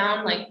throw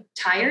down like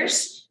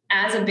tires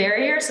as a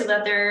barrier so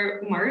that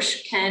their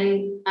marsh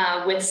can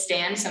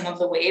withstand some of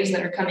the waves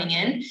that are coming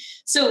in.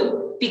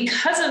 So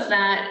because of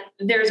that,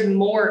 there's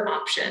more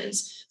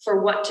options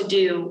for what to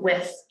do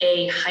with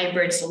a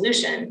hybrid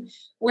solution.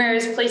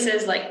 Whereas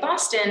places like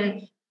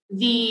Boston,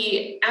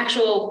 the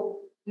actual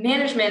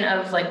management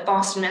of like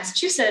Boston,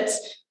 Massachusetts,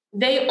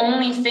 they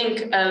only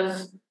think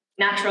of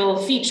natural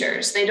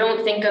features. They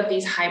don't think of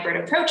these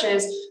hybrid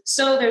approaches.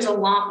 So there's a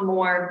lot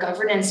more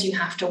governance you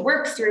have to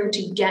work through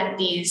to get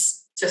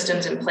these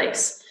systems in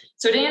place.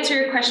 So to answer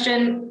your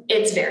question,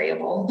 it's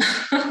variable.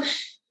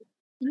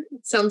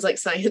 Sounds like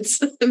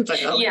science and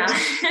biology. Yeah.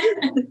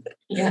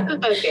 Yeah.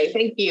 Okay,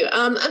 thank you.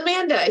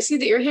 Amanda, I see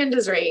that your hand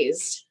is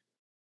raised.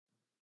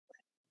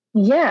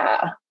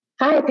 Yeah.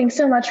 Hi, thanks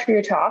so much for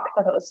your talk.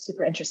 I thought that was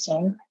super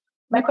interesting.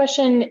 My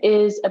question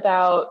is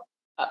about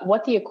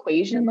what the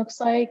equation looks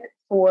like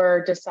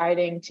for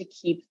deciding to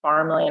keep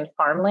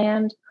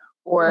farmland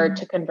or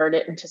to convert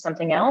it into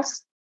something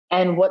else,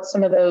 and what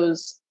some of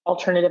those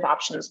alternative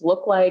options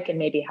look like and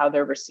maybe how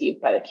they're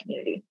received by the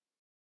community.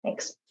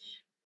 Thanks.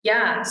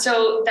 Yeah,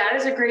 so that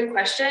is a great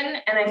question.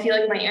 And I feel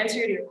like my answer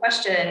to your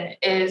question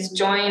is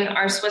join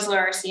our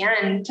Swizzler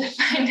RCN to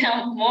find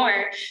out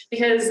more,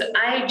 because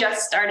I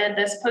just started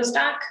this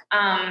postdoc.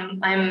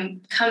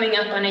 I'm coming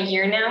up on a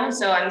year now,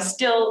 so I'm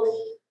still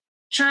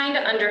trying to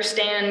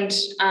understand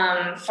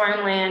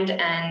farmland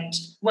and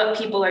what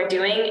people are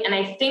doing. And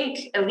I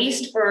think, at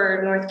least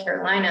for North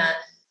Carolina,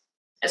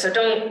 so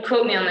don't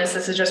quote me on this,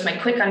 this is just my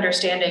quick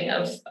understanding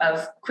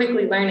of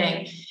quickly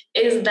learning,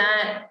 is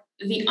that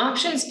the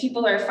options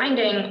people are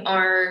finding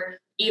are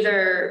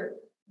either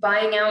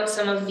buying out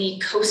some of the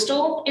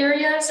coastal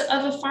areas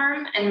of a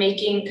farm and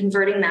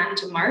converting that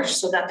to marsh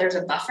so that there's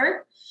a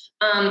buffer,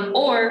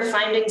 or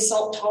finding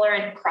salt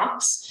tolerant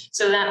crops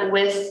so that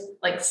with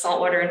like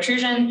saltwater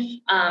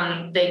intrusion,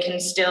 they can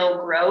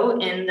still grow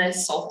in the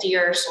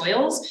saltier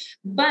soils.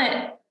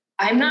 But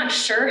I'm not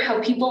sure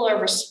how people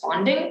are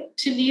responding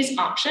to these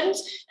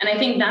options. And I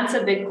think that's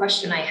a big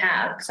question I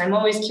have, because I'm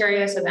always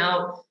curious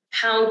about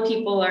how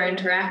people are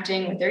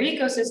interacting with their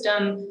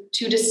ecosystem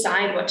to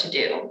decide what to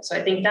do. So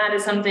I think that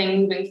is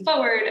something moving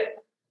forward.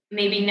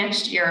 Maybe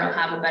next year I'll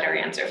have a better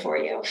answer for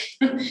you.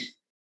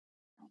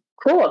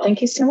 Cool.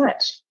 Thank you so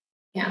much.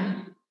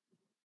 Yeah.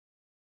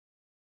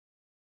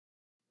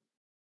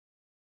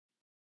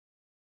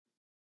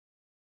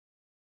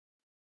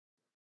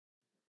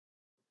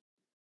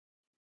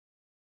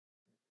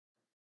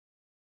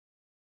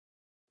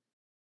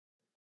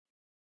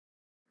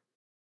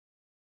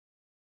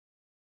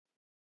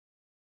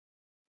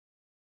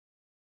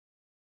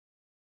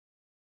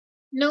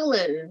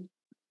 Nolan.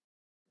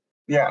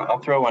 Yeah, I'll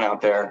throw one out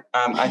there.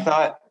 I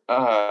thought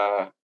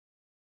the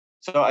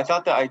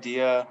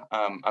idea,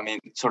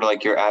 sort of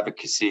like your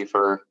advocacy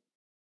for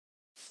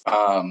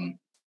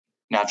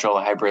natural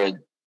hybrid,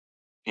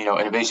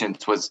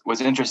 innovations was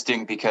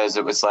interesting, because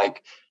it was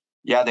like,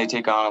 yeah, they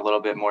take on a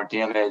little bit more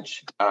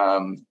damage,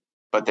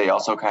 but they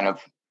also kind of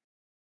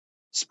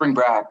spring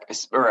back,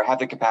 or have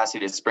the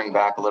capacity to spring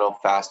back a little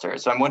faster.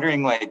 So I'm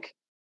wondering, like,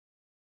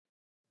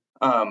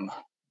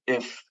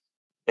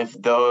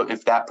 if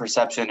that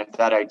perception, if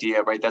that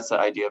idea, right, that's the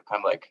idea of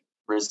kind of like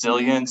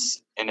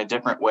resilience in a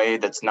different way,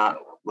 that's not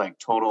like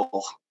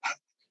total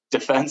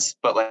defense,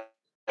 but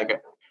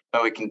like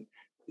we can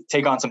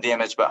take on some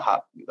damage,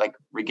 but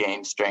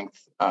regain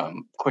strength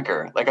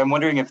quicker. Like, I'm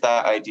wondering if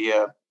that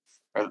idea,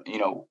 or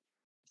to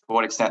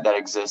what extent that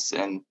exists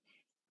in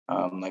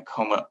like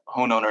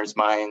homeowners'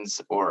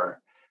 minds,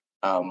 or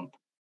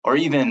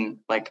even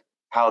like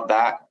how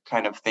that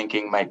kind of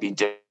thinking might be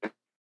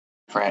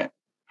different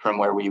from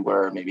where we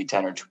were maybe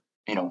 10 or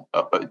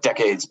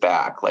decades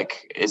back.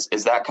 Like, is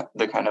that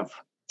the kind of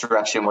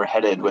direction we're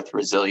headed with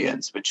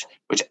resilience, which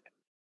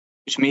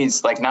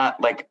means like not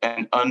like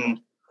an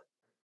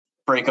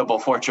unbreakable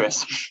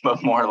fortress,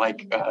 but more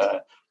like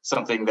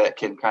something that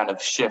can kind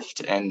of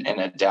shift and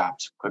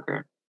adapt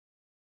quicker?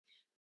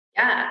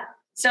 Yeah.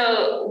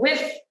 So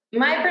with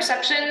my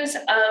perceptions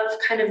of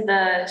kind of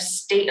the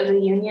state of the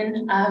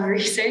union of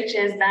research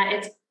is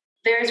that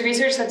there's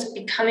research that's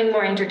becoming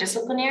more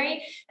interdisciplinary.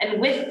 And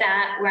with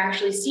that, we're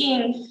actually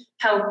seeing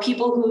how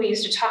people who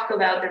used to talk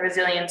about the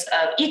resilience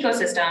of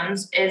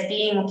ecosystems is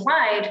being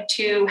applied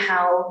to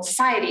how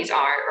societies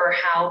are or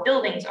how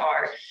buildings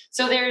are.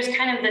 So there's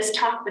kind of this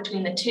talk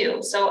between the two.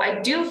 So I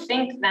do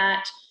think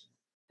that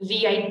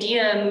the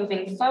idea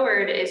moving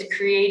forward is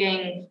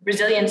creating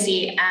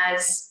resiliency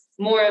as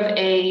more of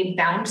a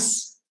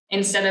bounce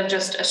instead of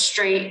just a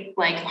straight,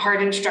 like,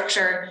 hardened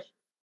structure.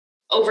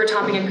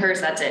 Overtopping occurs,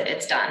 that's it,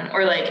 it's done.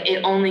 Or like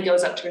it only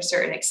goes up to a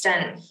certain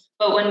extent.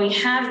 But when we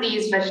have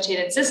these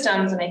vegetated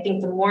systems, and I think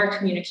the more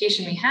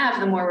communication we have,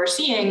 the more we're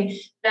seeing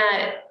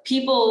that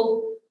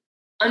people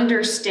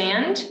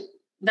understand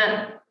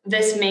that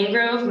this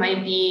mangrove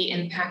might be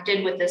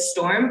impacted with this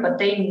storm, but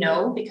they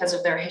know because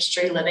of their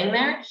history living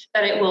there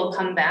that it will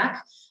come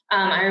back.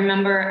 I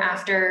remember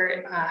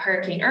after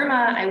Hurricane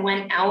Irma, I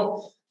went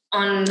out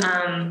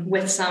on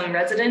with some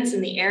residents in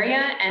the area,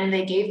 and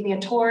they gave me a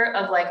tour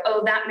of like,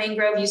 oh, that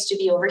mangrove used to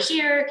be over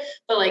here,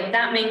 but like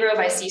that mangrove,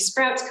 I see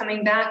sprouts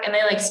coming back. And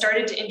they like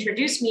started to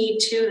introduce me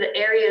to the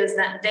areas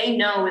that they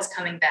know is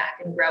coming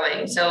back and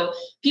growing. So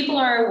people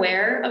are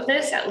aware of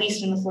this, at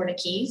least in the Florida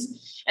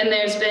Keys. And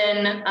there's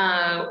been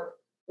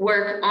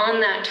work on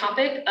that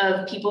topic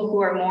of people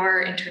who are more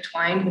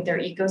intertwined with their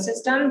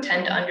ecosystem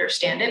tend to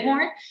understand it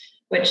more,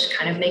 which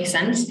kind of makes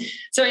sense.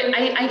 So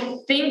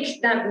I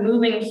think that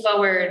moving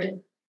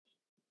forward,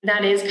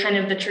 that is kind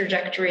of the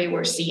trajectory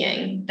we're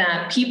seeing,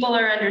 that people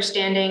are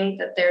understanding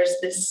that there's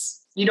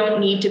this, you don't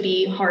need to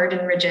be hard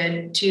and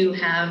rigid to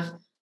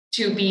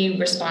be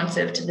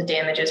responsive to the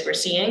damages we're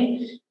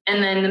seeing.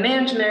 And then the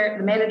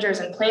managers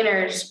and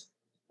planners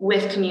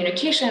with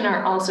communication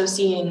are also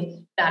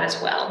seeing that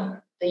as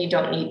well, that you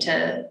don't need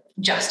to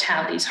just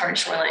have these hard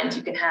shorelines.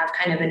 You can have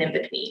kind of an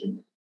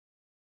in-between.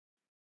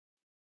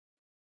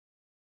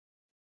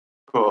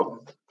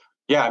 Cool.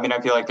 Yeah, I mean, I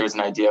feel like there's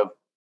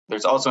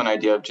also an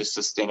idea of just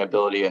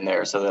sustainability in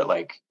there, so that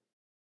like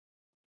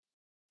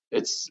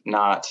it's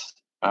not,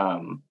 I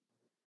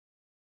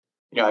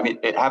mean,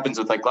 it happens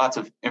with like lots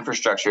of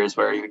infrastructures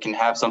where you can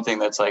have something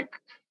that's like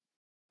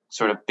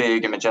sort of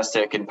big and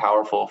majestic and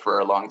powerful for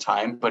a long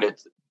time, but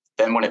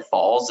then when it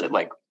falls, it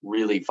like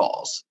really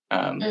falls.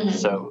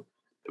 So,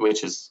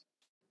 which is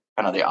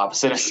kind of the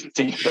opposite of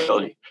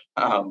sustainability.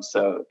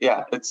 So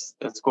yeah, it's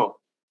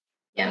cool.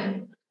 Yeah.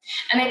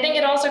 And I think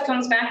it also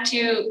comes back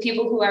to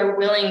people who are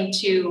willing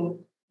to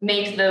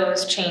make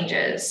those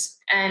changes.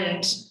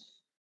 And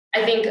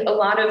I think a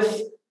lot of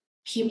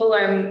people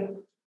are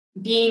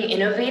being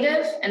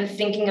innovative and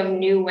thinking of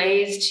new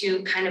ways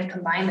to kind of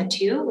combine the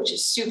two, which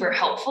is super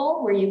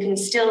helpful, where you can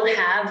still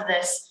have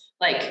this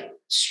like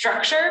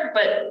structure,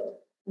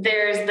 but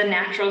there's the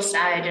natural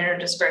side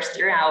interdispersed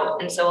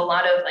throughout. And so a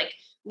lot of like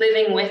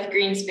living with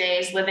green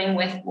space, living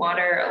with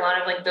water, a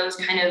lot of like those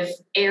kind of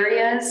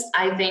areas,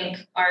 I think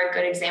are a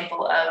good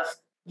example of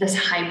this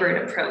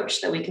hybrid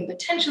approach that we can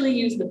potentially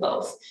use the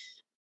both.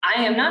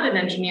 I am not an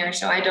engineer,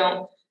 so I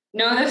don't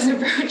know those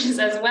approaches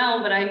as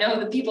well, but I know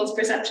the people's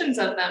perceptions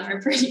of them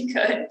are pretty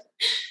good.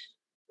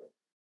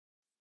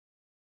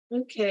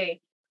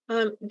 Okay.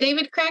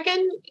 David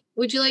Kraken,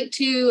 would you like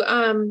to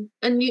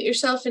unmute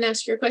yourself and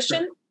ask your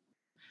question?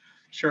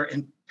 Sure.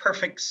 And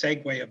perfect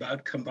segue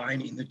about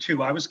combining the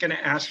two. I was going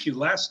to ask you,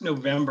 last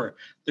November,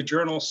 the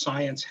journal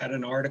Science had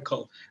an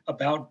article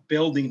about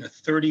building a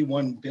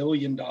 $31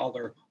 billion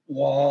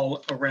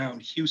wall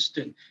around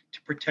Houston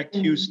to protect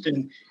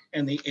Houston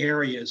and the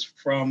areas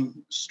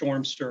from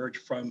storm surge,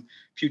 from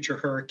future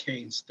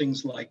hurricanes,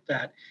 things like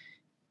that.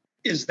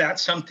 Is that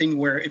something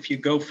where if you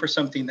go for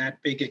something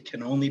that big, it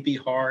can only be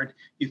hard?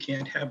 You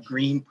can't have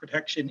green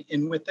protection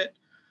in with it?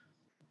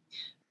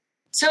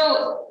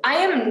 So I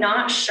am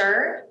not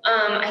sure.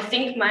 I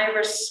think my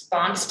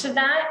response to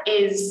that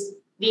is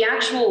the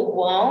actual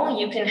wall.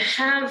 You can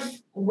have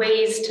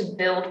ways to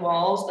build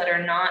walls that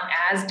are not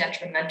as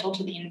detrimental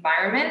to the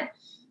environment.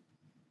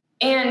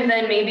 And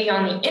then maybe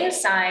on the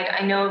inside,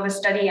 I know of a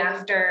study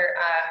after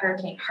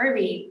Hurricane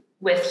Harvey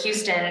with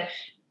Houston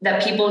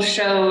that people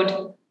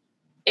showed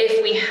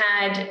if we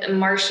had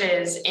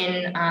marshes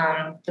in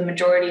the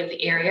majority of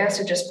the area,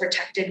 so just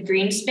protected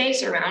green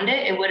space around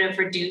it, it would have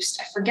reduced,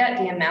 I forget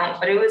the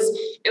amount, but it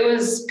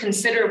was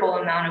considerable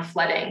amount of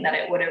flooding that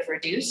it would have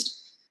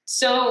reduced.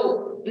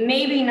 So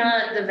maybe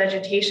not the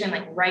vegetation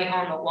like right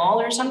on the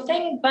wall or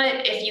something,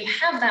 but if you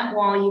have that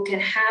wall, you can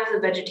have the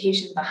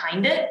vegetation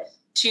behind it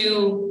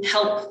to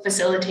help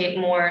facilitate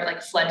more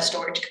like flood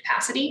storage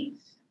capacity.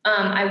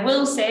 I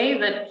will say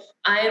that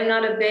I am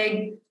not a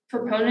big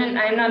proponent.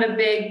 I am not a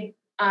big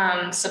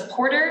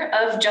supporter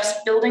of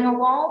just building a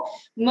wall,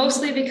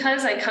 mostly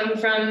because I come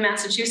from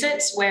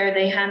Massachusetts, where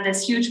they had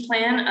this huge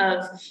plan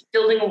of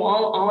building a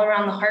wall all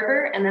around the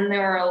harbor. And then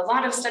there were a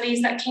lot of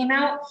studies that came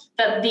out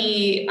that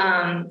the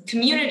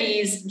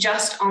communities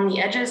just on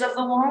the edges of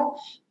the wall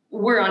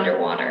were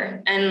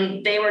underwater,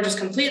 and they were just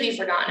completely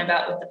forgotten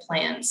about with the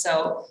plan.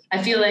 So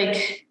I feel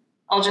like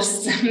I'll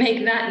just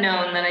make that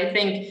known that I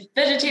think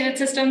vegetated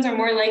systems are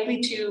more likely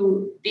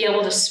to be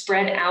able to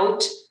spread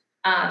out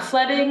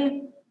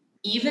flooding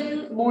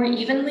more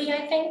evenly,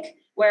 I think,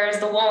 whereas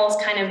the walls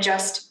kind of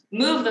just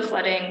move the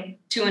flooding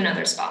to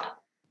another spot.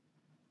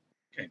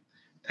 Okay,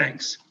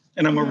 thanks.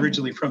 And I'm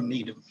originally from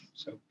Needham,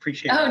 so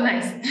appreciate it. Oh,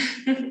 nice.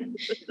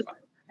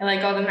 I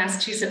like all the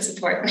Massachusetts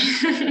support.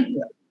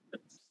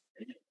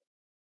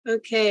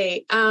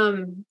 Okay,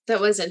 that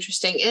was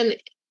interesting. And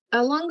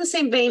along the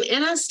same vein,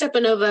 Anna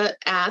Stepanova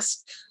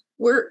asked,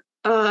 we're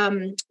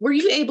were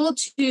you able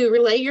to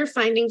relay your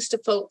findings to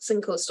folks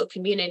in coastal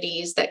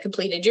communities that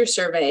completed your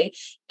survey?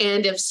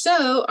 And if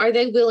so, are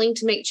they willing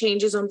to make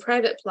changes on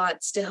private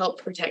plots to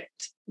help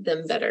protect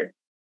them better?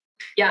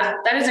 Yeah,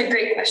 that is a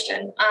great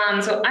question.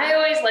 So I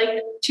always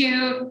like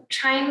to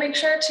try and make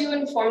sure to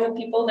inform the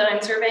people that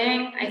I'm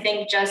surveying. I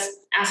think just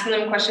asking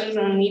them questions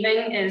and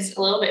leaving is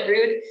a little bit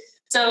rude.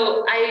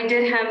 So I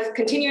did have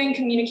continuing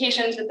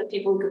communications with the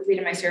people who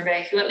completed my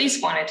survey who at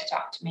least wanted to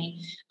talk to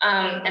me.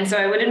 And so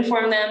I would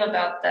inform them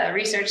about the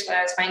research that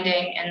I was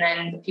finding, and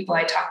then the people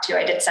I talked to,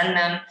 I did send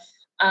them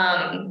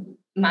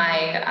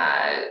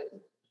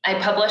I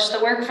published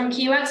the work from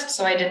Key West,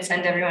 so I did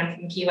send everyone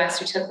from Key West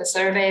who took the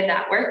survey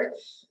that work.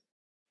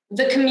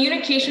 The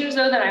communications,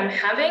 though, that I'm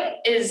having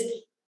is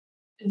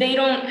they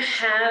don't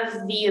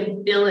have the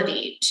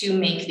ability to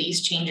make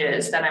these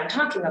changes that I'm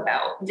talking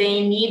about.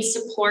 They need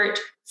support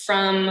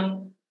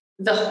from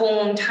the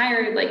whole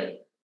entire,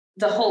 like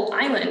the whole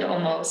island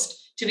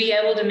almost, to be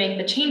able to make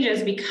the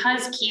changes,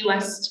 because Key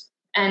West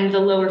and the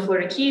lower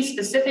Florida Keys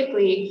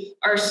specifically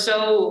are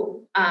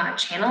so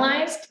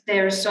channelized.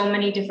 There are so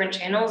many different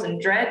channels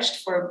and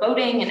dredged for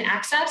boating and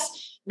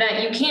access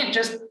that you can't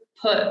just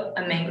put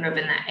a mangrove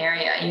in that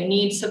area. You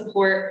need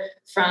support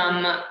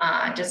from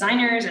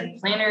designers and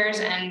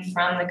planners and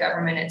from the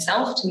government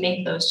itself to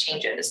make those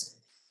changes.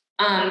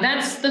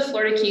 That's the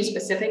Florida Keys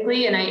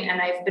specifically, and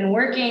I've been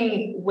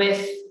working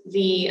with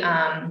the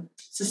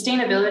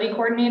sustainability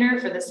coordinator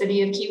for the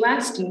city of Key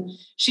West, and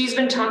she's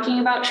been talking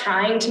about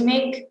trying to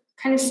make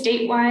kind of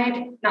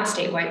citywide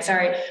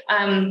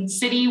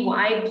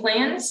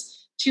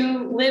plans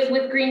to live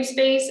with green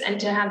space and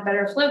to have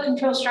better flow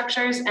control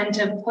structures and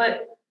to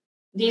put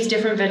these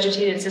different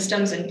vegetated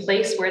systems in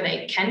place where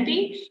they can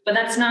be, but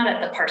that's not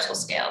at the parcel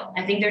scale.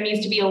 I think there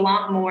needs to be a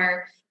lot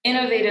more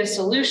innovative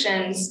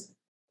solutions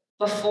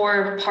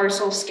before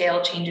parcel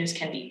scale changes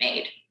can be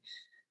made.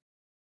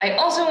 I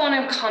also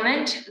want to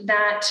comment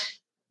that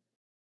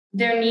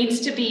there needs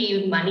to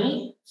be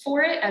money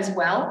for it as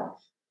well.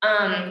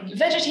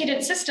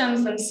 Vegetated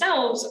systems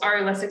themselves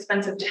are less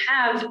expensive to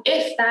have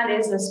if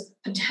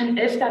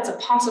that's a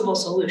possible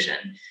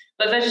solution.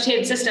 But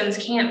vegetated systems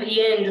can't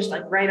be in just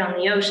like right on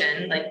the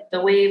ocean. Like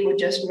the wave would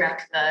just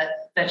wreck the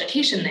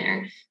vegetation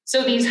there.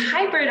 So these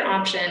hybrid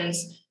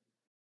options,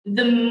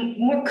 the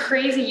more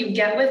crazy you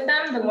get with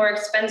them, the more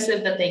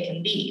expensive that they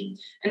can be.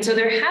 And so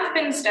there have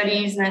been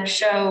studies that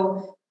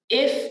show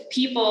if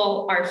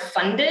people are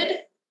funded,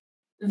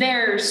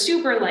 they're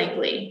super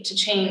likely to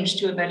change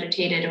to a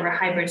vegetated or a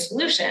hybrid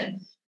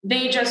solution.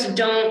 They just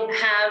don't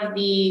have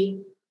the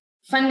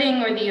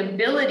funding or the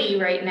ability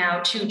right now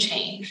to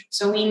change.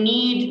 So we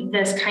need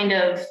this kind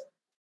of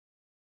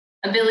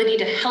ability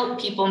to help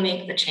people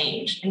make the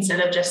change instead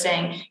of just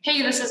saying,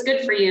 hey, this is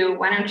good for you,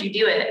 why don't you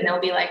do it? And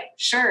they'll be like,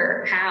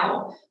 sure,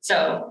 how?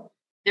 So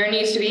there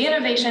needs to be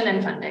innovation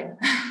and funding.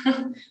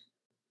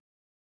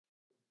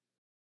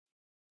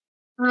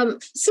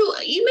 So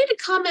you made a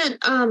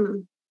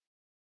comment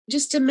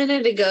just a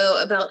minute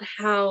ago about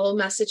how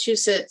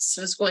Massachusetts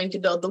was going to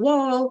build the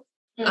wall,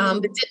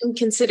 but didn't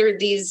consider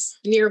these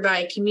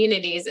nearby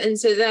communities. And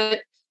so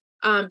that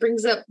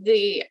brings up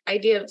the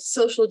idea of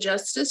social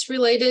justice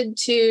related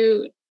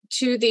to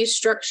these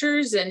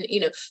structures, and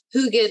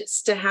who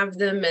gets to have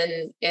them,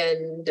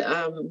 and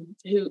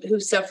who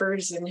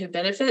suffers and who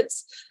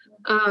benefits.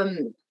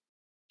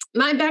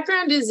 My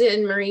background is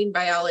in marine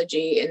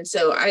biology, and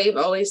so I've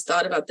always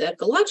thought about the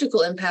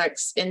ecological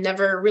impacts and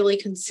never really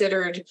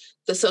considered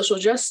the social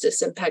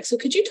justice impacts. So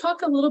could you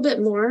talk a little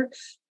bit more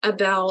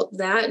about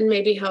that, and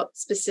maybe how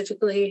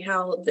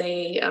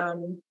they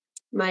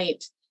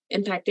might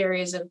impact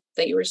areas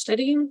that you were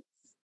studying?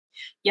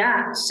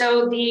 Yeah,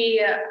 so the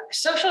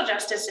social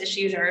justice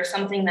issues are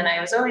something that I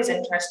was always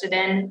interested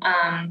in,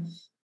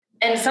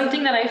 and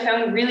something that I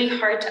found really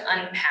hard to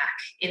unpack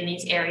in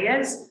these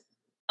areas.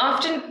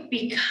 Often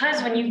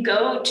because when you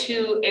go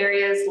to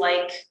areas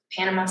like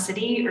Panama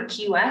City or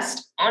Key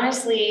West,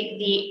 honestly,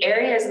 the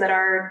areas that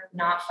are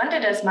not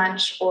funded as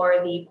much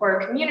or the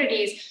poorer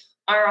communities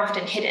are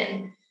often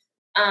hidden.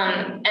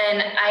 And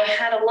I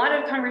had a lot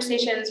of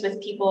conversations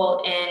with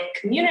people in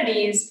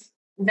communities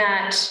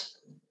that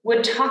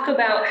would talk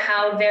about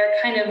how they're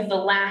kind of the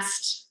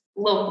last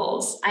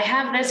locals. I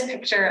have this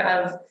picture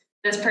of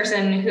this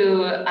person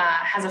who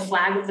has a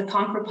flag of the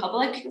Conch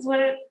Republic, is what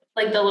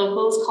like the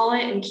locals call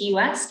it in Key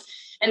West.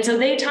 And so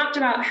they talked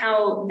about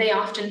how they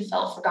often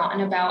felt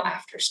forgotten about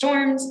after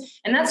storms.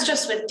 And that's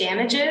just with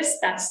damages.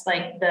 That's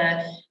like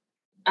the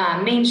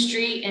main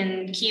street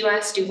in Key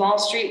West, Duval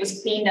Street,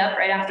 was cleaned up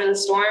right after the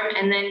storm.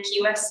 And then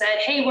Key West said,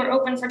 hey, we're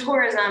open for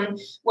tourism.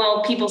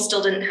 Well, people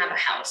still didn't have a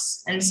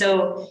house. And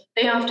so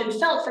they often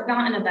felt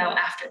forgotten about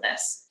after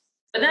this.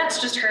 But that's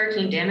just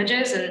hurricane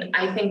damages. And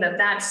I think that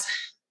that's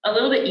a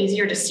little bit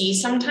easier to see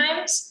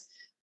sometimes.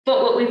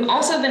 But what we've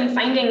also been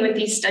finding with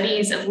these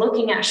studies of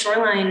looking at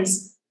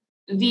shorelines,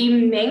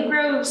 the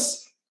mangrove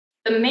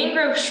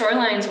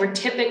shorelines were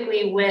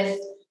typically with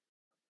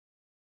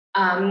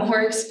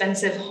more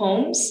expensive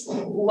homes,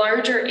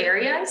 larger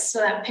areas. So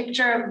that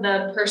picture of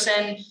the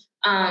person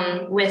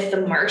with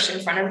the marsh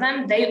in front of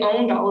them, they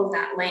owned all of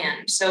that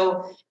land.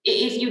 So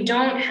if you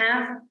don't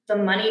have the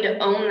money to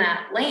own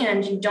that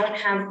land, you don't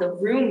have the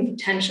room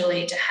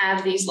potentially to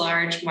have these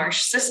large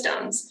marsh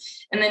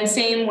systems. And then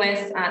same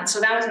with, so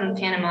that was in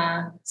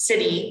Panama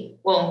City,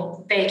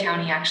 well, Bay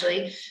County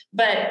actually,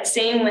 but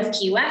same with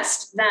Key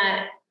West,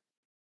 that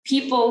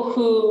people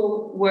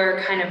who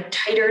were kind of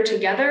tighter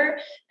together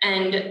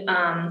and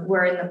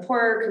were in the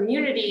poorer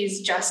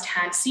communities just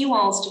had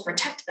seawalls to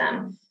protect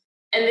them.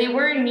 And they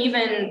weren't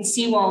even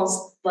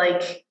seawalls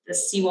like the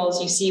seawalls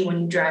you see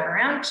when you drive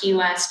around Key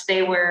West.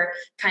 They were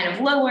kind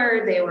of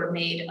lower. They were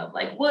made of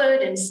like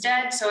wood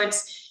instead. So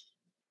it's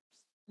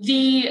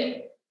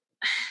the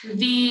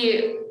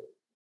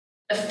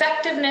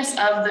effectiveness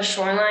of the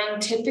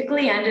shoreline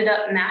typically ended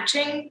up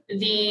matching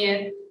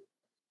the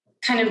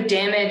kind of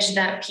damage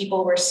that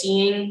people were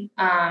seeing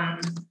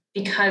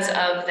because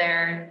of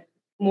their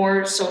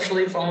more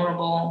socially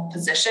vulnerable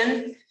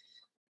position.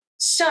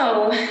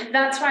 So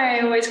that's why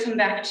I always come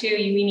back to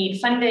we need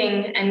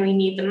funding and we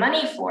need the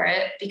money for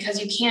it,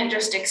 because you can't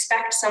just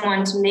expect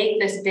someone to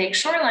make this big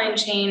shoreline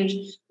change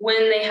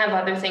when they have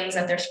other things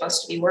that they're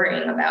supposed to be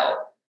worrying about.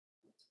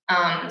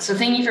 So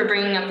thank you for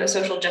bringing up the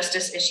social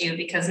justice issue,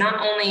 because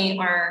not only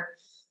are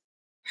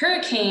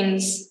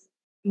hurricanes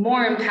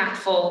more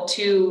impactful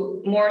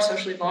to more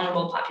socially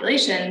vulnerable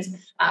populations,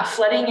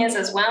 flooding is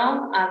as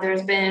well.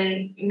 There's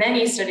been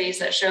many studies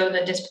that show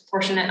the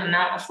disproportionate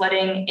amount of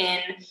flooding in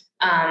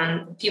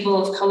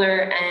people of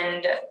color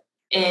and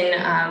in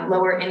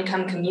lower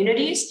income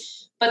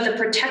communities, but the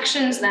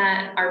protections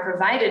that are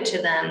provided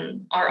to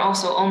them are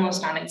also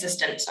almost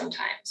non-existent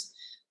sometimes.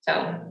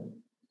 So,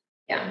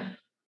 yeah.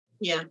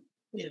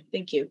 Yeah,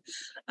 thank you.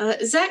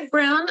 Zach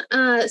Brown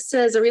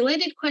says, a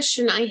related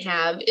question I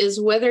have is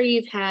whether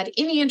you've had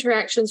any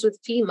interactions with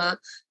FEMA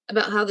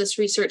about how this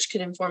research can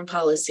inform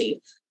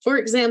policy. For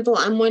example,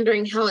 I'm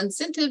wondering how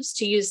incentives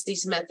to use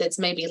these methods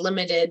may be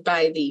limited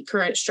by the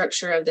current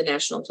structure of the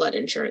National Flood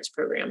Insurance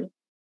Program.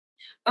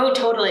 Oh,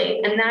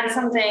 totally. And that's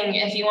something,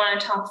 if you want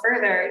to talk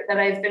further, that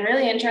I've been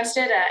really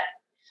interested at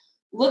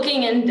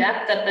looking in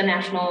depth at the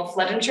National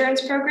Flood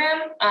Insurance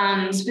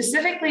Program,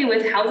 specifically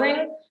with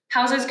housing.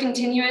 Houses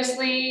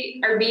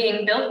continuously are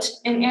being built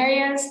in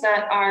areas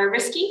that are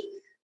risky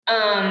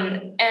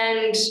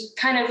and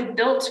kind of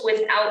built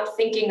without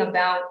thinking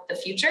about the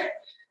future.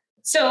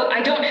 So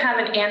I don't have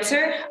an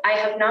answer. I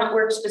have not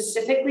worked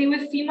specifically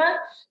with FEMA.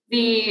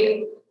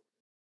 The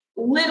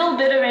little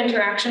bit of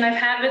interaction I've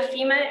had with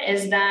FEMA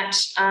is that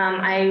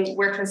I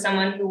worked with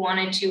someone who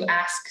wanted to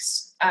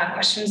ask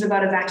questions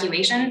about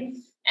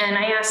evacuation. And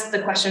I asked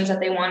the questions that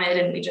they wanted,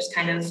 and we just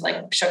kind of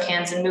like shook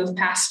hands and moved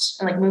past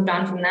and like moved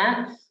on from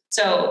that.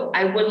 So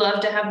I would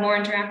love to have more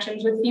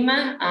interactions with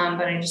FEMA,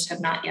 but I just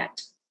have not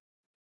yet.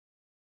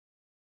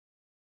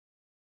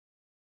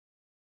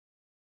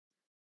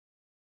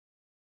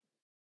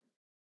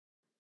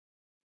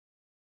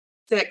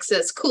 Zach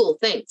says, cool,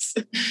 thanks.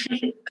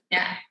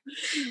 Yeah.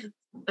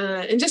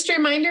 And just a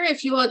reminder,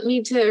 if you want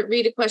me to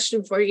read a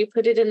question for you,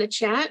 put it in the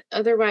chat.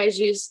 Otherwise,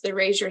 use the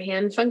raise your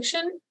hand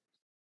function.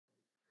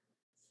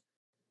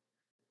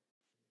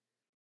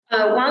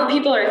 While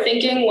people are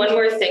thinking, one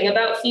more thing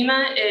about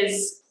FEMA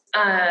is,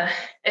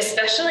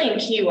 especially in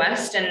Key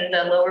West and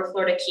the lower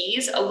Florida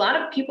Keys, a lot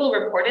of people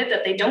reported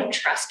that they don't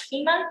trust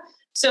FEMA.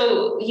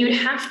 So you'd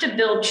have to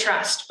build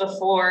trust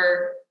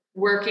before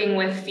working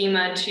with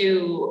FEMA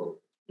to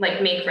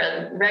like make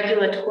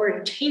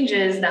regulatory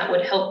changes that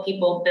would help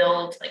people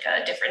build like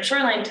a different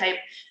shoreline type.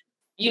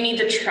 You need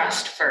the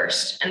trust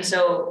first. And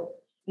so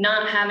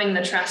not having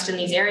the trust in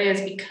these areas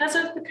because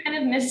of the kind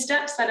of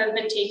missteps that have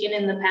been taken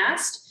in the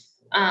past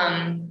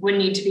would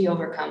need to be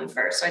overcome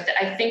first. So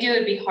I think it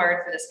would be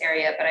hard for this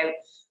area, but I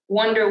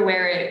wonder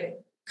where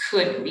it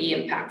could be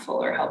impactful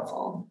or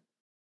helpful.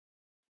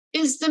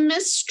 Is the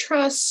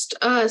mistrust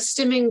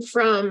stemming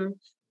from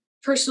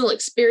personal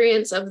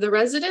experience of the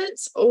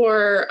residents,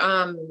 or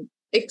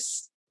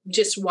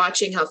just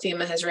watching how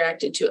FEMA has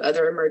reacted to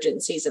other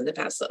emergencies in the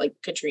past, like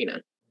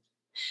Katrina?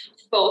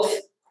 Both.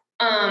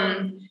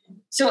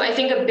 So I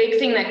think a big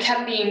thing that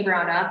kept being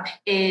brought up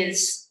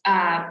is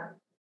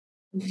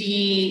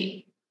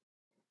the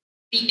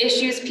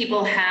issues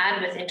people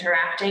had with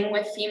interacting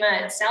with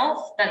FEMA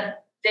itself,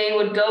 that they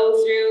would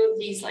go through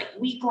these like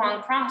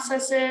week-long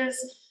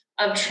processes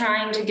of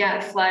trying to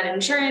get flood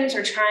insurance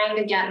or trying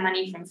to get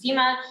money from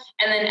FEMA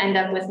and then end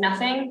up with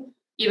nothing,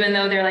 even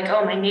though they're like,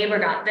 oh, my neighbor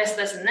got this,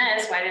 this, and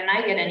this, why didn't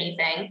I get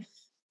anything?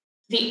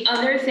 The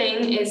other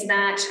thing is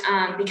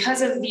that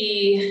because of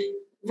the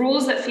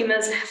rules that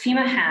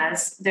FEMA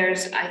has,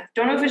 I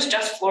don't know if it's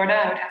just Florida,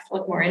 I would have to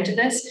look more into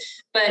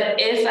this, but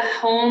if a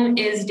home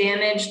is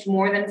damaged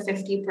more than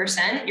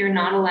 50%, you're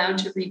not allowed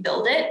to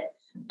rebuild it.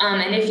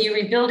 And if you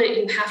rebuild it,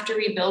 you have to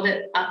rebuild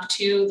it up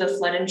to the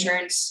flood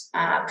insurance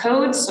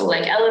codes. So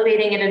like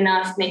elevating it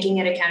enough, making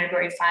it a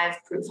category 5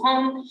 proof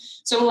home.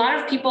 So a lot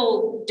of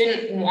people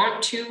didn't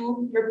want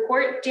to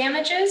report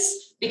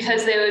damages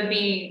because they would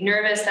be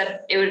nervous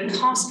that it would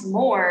cost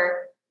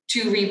more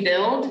to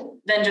rebuild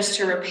than just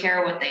to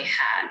repair what they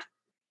had.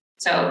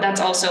 So that's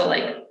also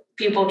like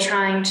people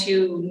trying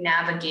to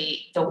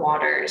navigate the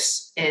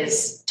waters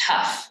is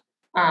tough.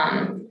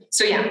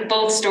 So yeah,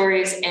 both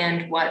stories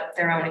and what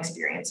their own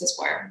experiences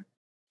were.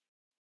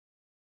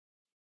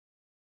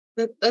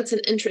 That's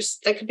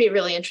that could be a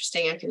really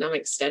interesting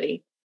economic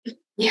study.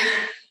 Yeah.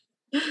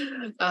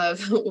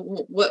 Of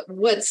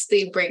what's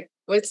the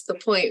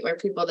point where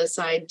people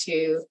decide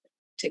to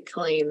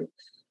claim.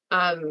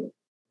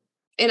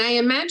 And I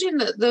imagine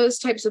that those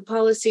types of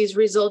policies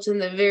result in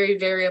the very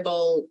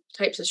variable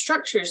types of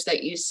structures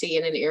that you see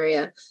in an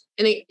area.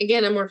 And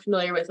again, I'm more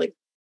familiar with like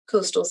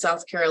coastal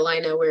South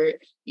Carolina, where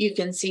you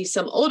can see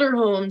some older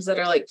homes that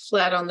are like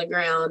flat on the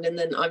ground. And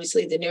then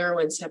obviously the newer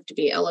ones have to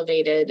be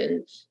elevated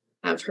and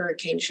have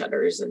hurricane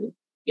shutters and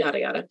yada,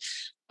 yada.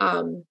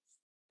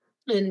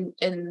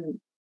 And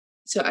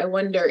so I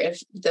wonder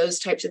if those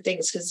types of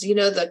things, because, you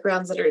know,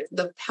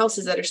 the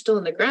houses that are still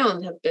in the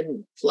ground have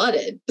been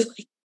flooded,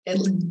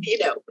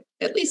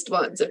 at least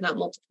once, if not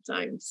multiple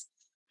times.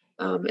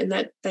 And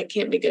that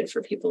can't be good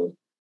for people.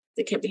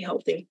 It can't be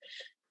healthy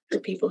for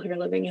people who are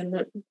living in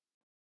them.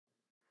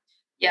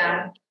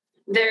 Yeah.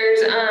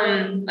 There's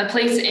a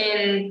place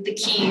in the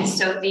Keys.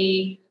 So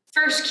the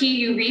first key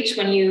you reach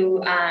when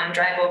you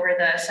drive over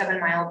the 7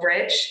 Mile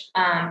Bridge,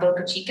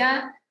 Boca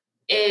Chica,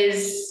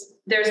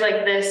 there's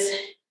like this,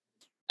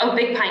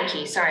 Big Pine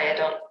Key. Sorry,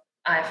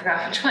 I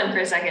forgot which one for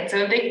a second.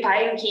 So in Big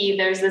Pine Key,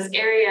 there's this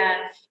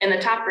area in the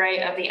top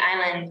right of the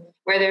island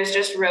where there's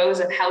just rows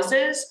of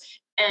houses.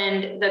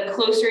 And the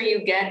closer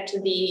you get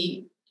to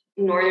the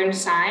northern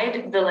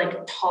side, the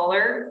like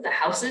taller the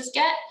houses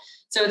get.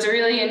 So it's a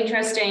really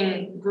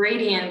interesting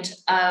gradient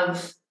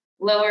of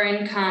lower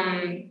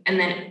income. And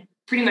then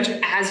pretty much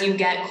as you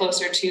get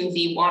closer to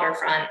the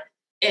waterfront,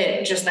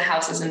 the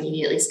houses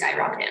immediately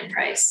skyrocket in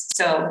price.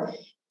 So,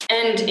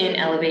 and in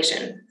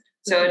elevation.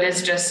 So it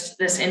is just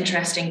this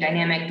interesting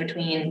dynamic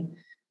between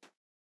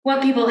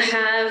what people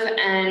have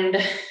and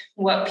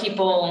what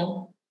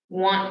people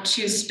want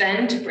to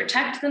spend to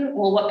protect them,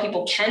 well, what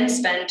people can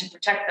spend to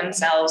protect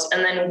themselves,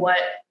 and then what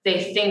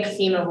they think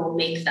FEMA will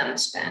make them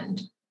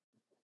spend.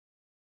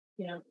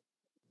 Yeah.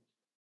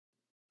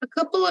 A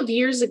couple of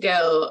years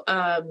ago,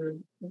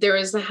 there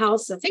was a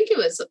house, I think it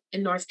was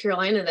in North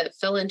Carolina, that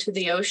fell into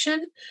the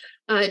ocean.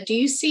 Do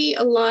you see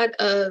a lot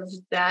of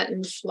that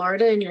in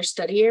Florida in your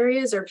study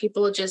areas? Are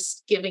people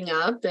just giving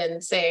up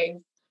and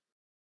saying,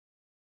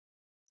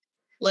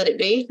 let it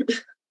be?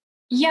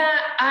 Yeah,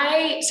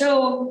 I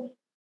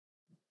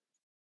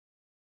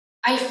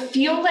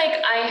feel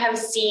like I have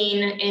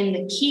seen in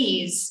the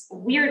Keys,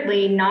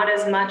 weirdly, not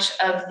as much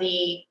of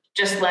the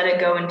just let it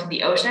go into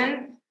the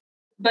ocean,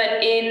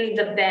 but in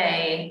the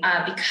Bay,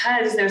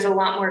 because there's a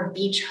lot more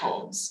beach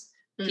homes,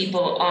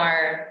 people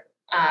are,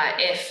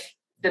 if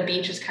the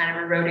beach is kind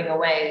of eroding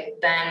away,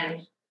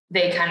 then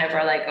they kind of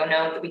are like, oh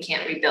no, we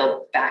can't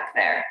rebuild back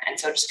there. And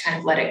so just kind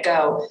of let it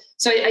go.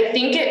 So I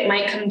think it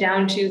might come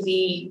down to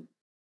the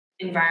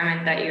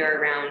environment that you're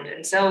around.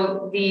 And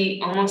so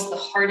almost the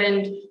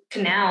hardened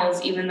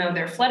canals, even though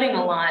they're flooding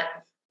a lot,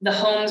 the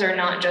homes are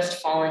not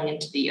just falling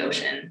into the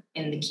ocean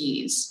in the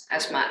Keys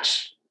as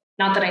much.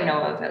 Not that I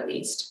know of, at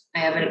least. I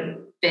haven't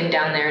been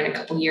down there in a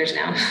couple years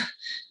now.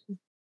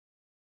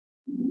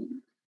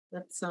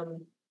 That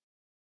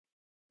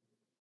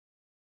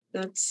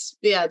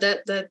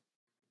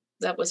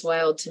was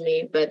wild to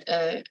me, but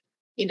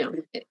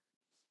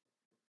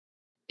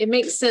it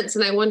makes sense.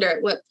 And I wonder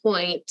at what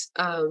point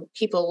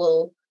people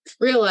will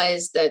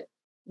realize that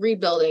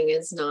rebuilding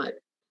is not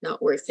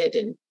worth it,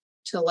 and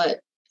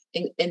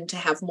to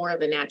have more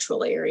of a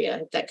natural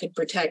area that could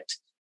protect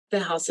the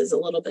houses a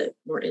little bit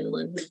more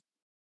inland.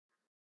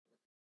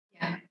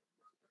 Yeah.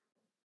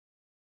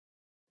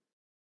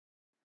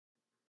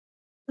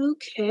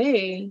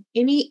 Okay.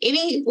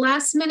 Any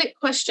last minute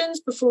questions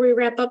before we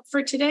wrap up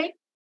for today?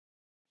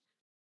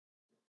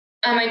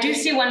 I do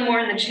see one more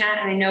in the chat,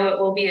 and I know it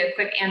will be a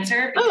quick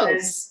answer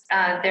because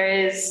there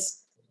is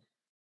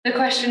the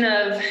question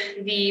of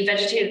the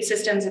vegetative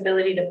system's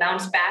ability to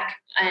bounce back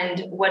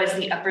and what is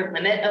the upper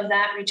limit of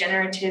that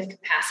regenerative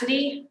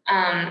capacity.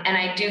 And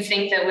I do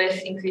think that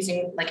with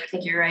increasing, I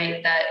think you're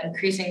right, that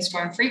increasing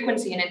storm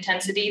frequency and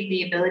intensity,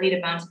 the ability to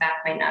bounce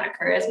back might not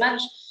occur as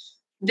much.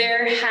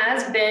 There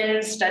has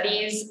been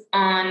studies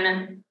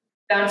on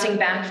bouncing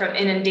back from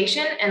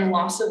inundation and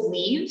loss of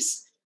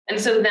leaves. And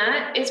so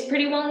that is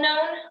pretty well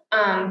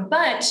known.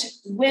 But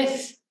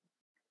with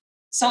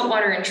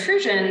saltwater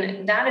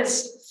intrusion, that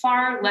is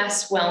far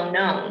less well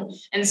known.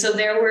 And so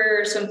there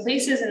were some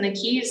places in the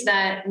Keys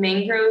that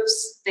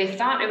mangroves, they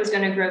thought it was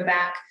going to grow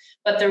back,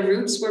 but the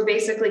roots were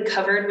basically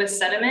covered with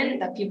sediment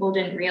that people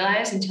didn't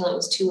realize until it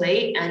was too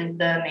late and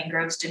the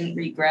mangroves didn't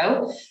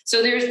regrow.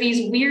 So there's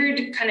these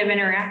weird kind of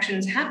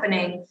interactions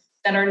happening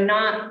that are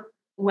not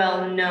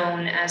well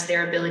known as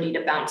their ability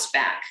to bounce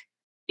back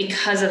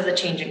because of the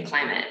changing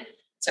climate.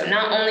 So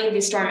not only the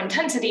storm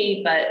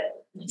intensity,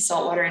 but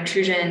saltwater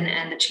intrusion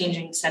and the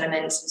changing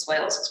sediments and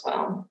soils as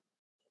well.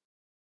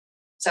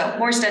 So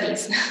more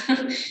studies.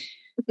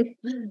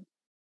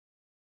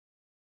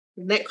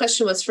 That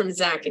question was from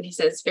Zach, and he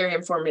says, very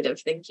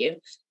informative. Thank you.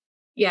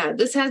 Yeah,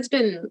 this has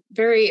been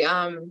very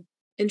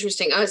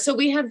interesting. So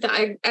we have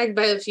the Ag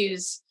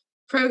Biofuse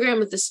program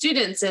with the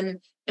students, and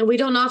we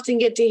don't often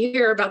get to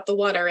hear about the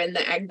water in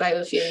the Ag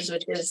Biofuse,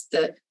 which is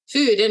the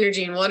food,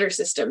 energy, and water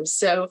systems.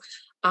 So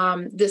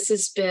this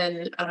has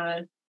been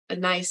a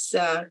nice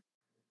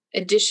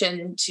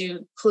addition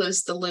to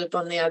close the loop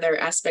on the other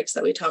aspects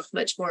that we talked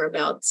much more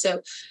about.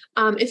 So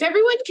if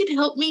everyone could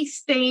help me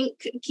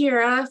thank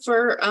Kiera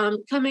for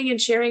coming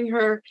and sharing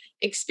her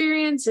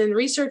experience and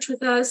research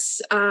with us.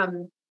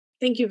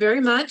 Thank you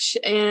very much.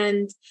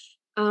 And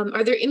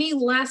are there any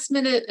last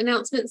minute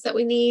announcements that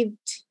we need?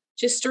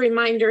 Just a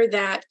reminder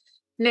that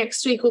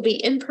next week will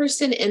be in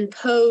person in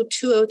PO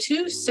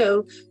 202.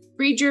 So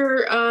read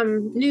your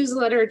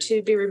newsletter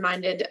to be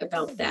reminded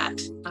about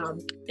that.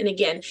 And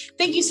again,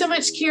 thank you so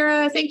much,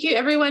 Kiera. Thank you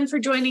everyone for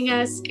joining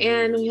us,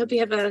 and we hope you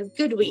have a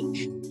good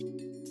week.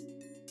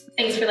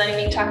 Thanks for letting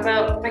me talk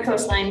about my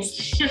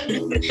coastlines.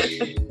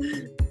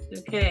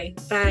 Okay,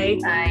 bye.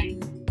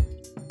 Bye.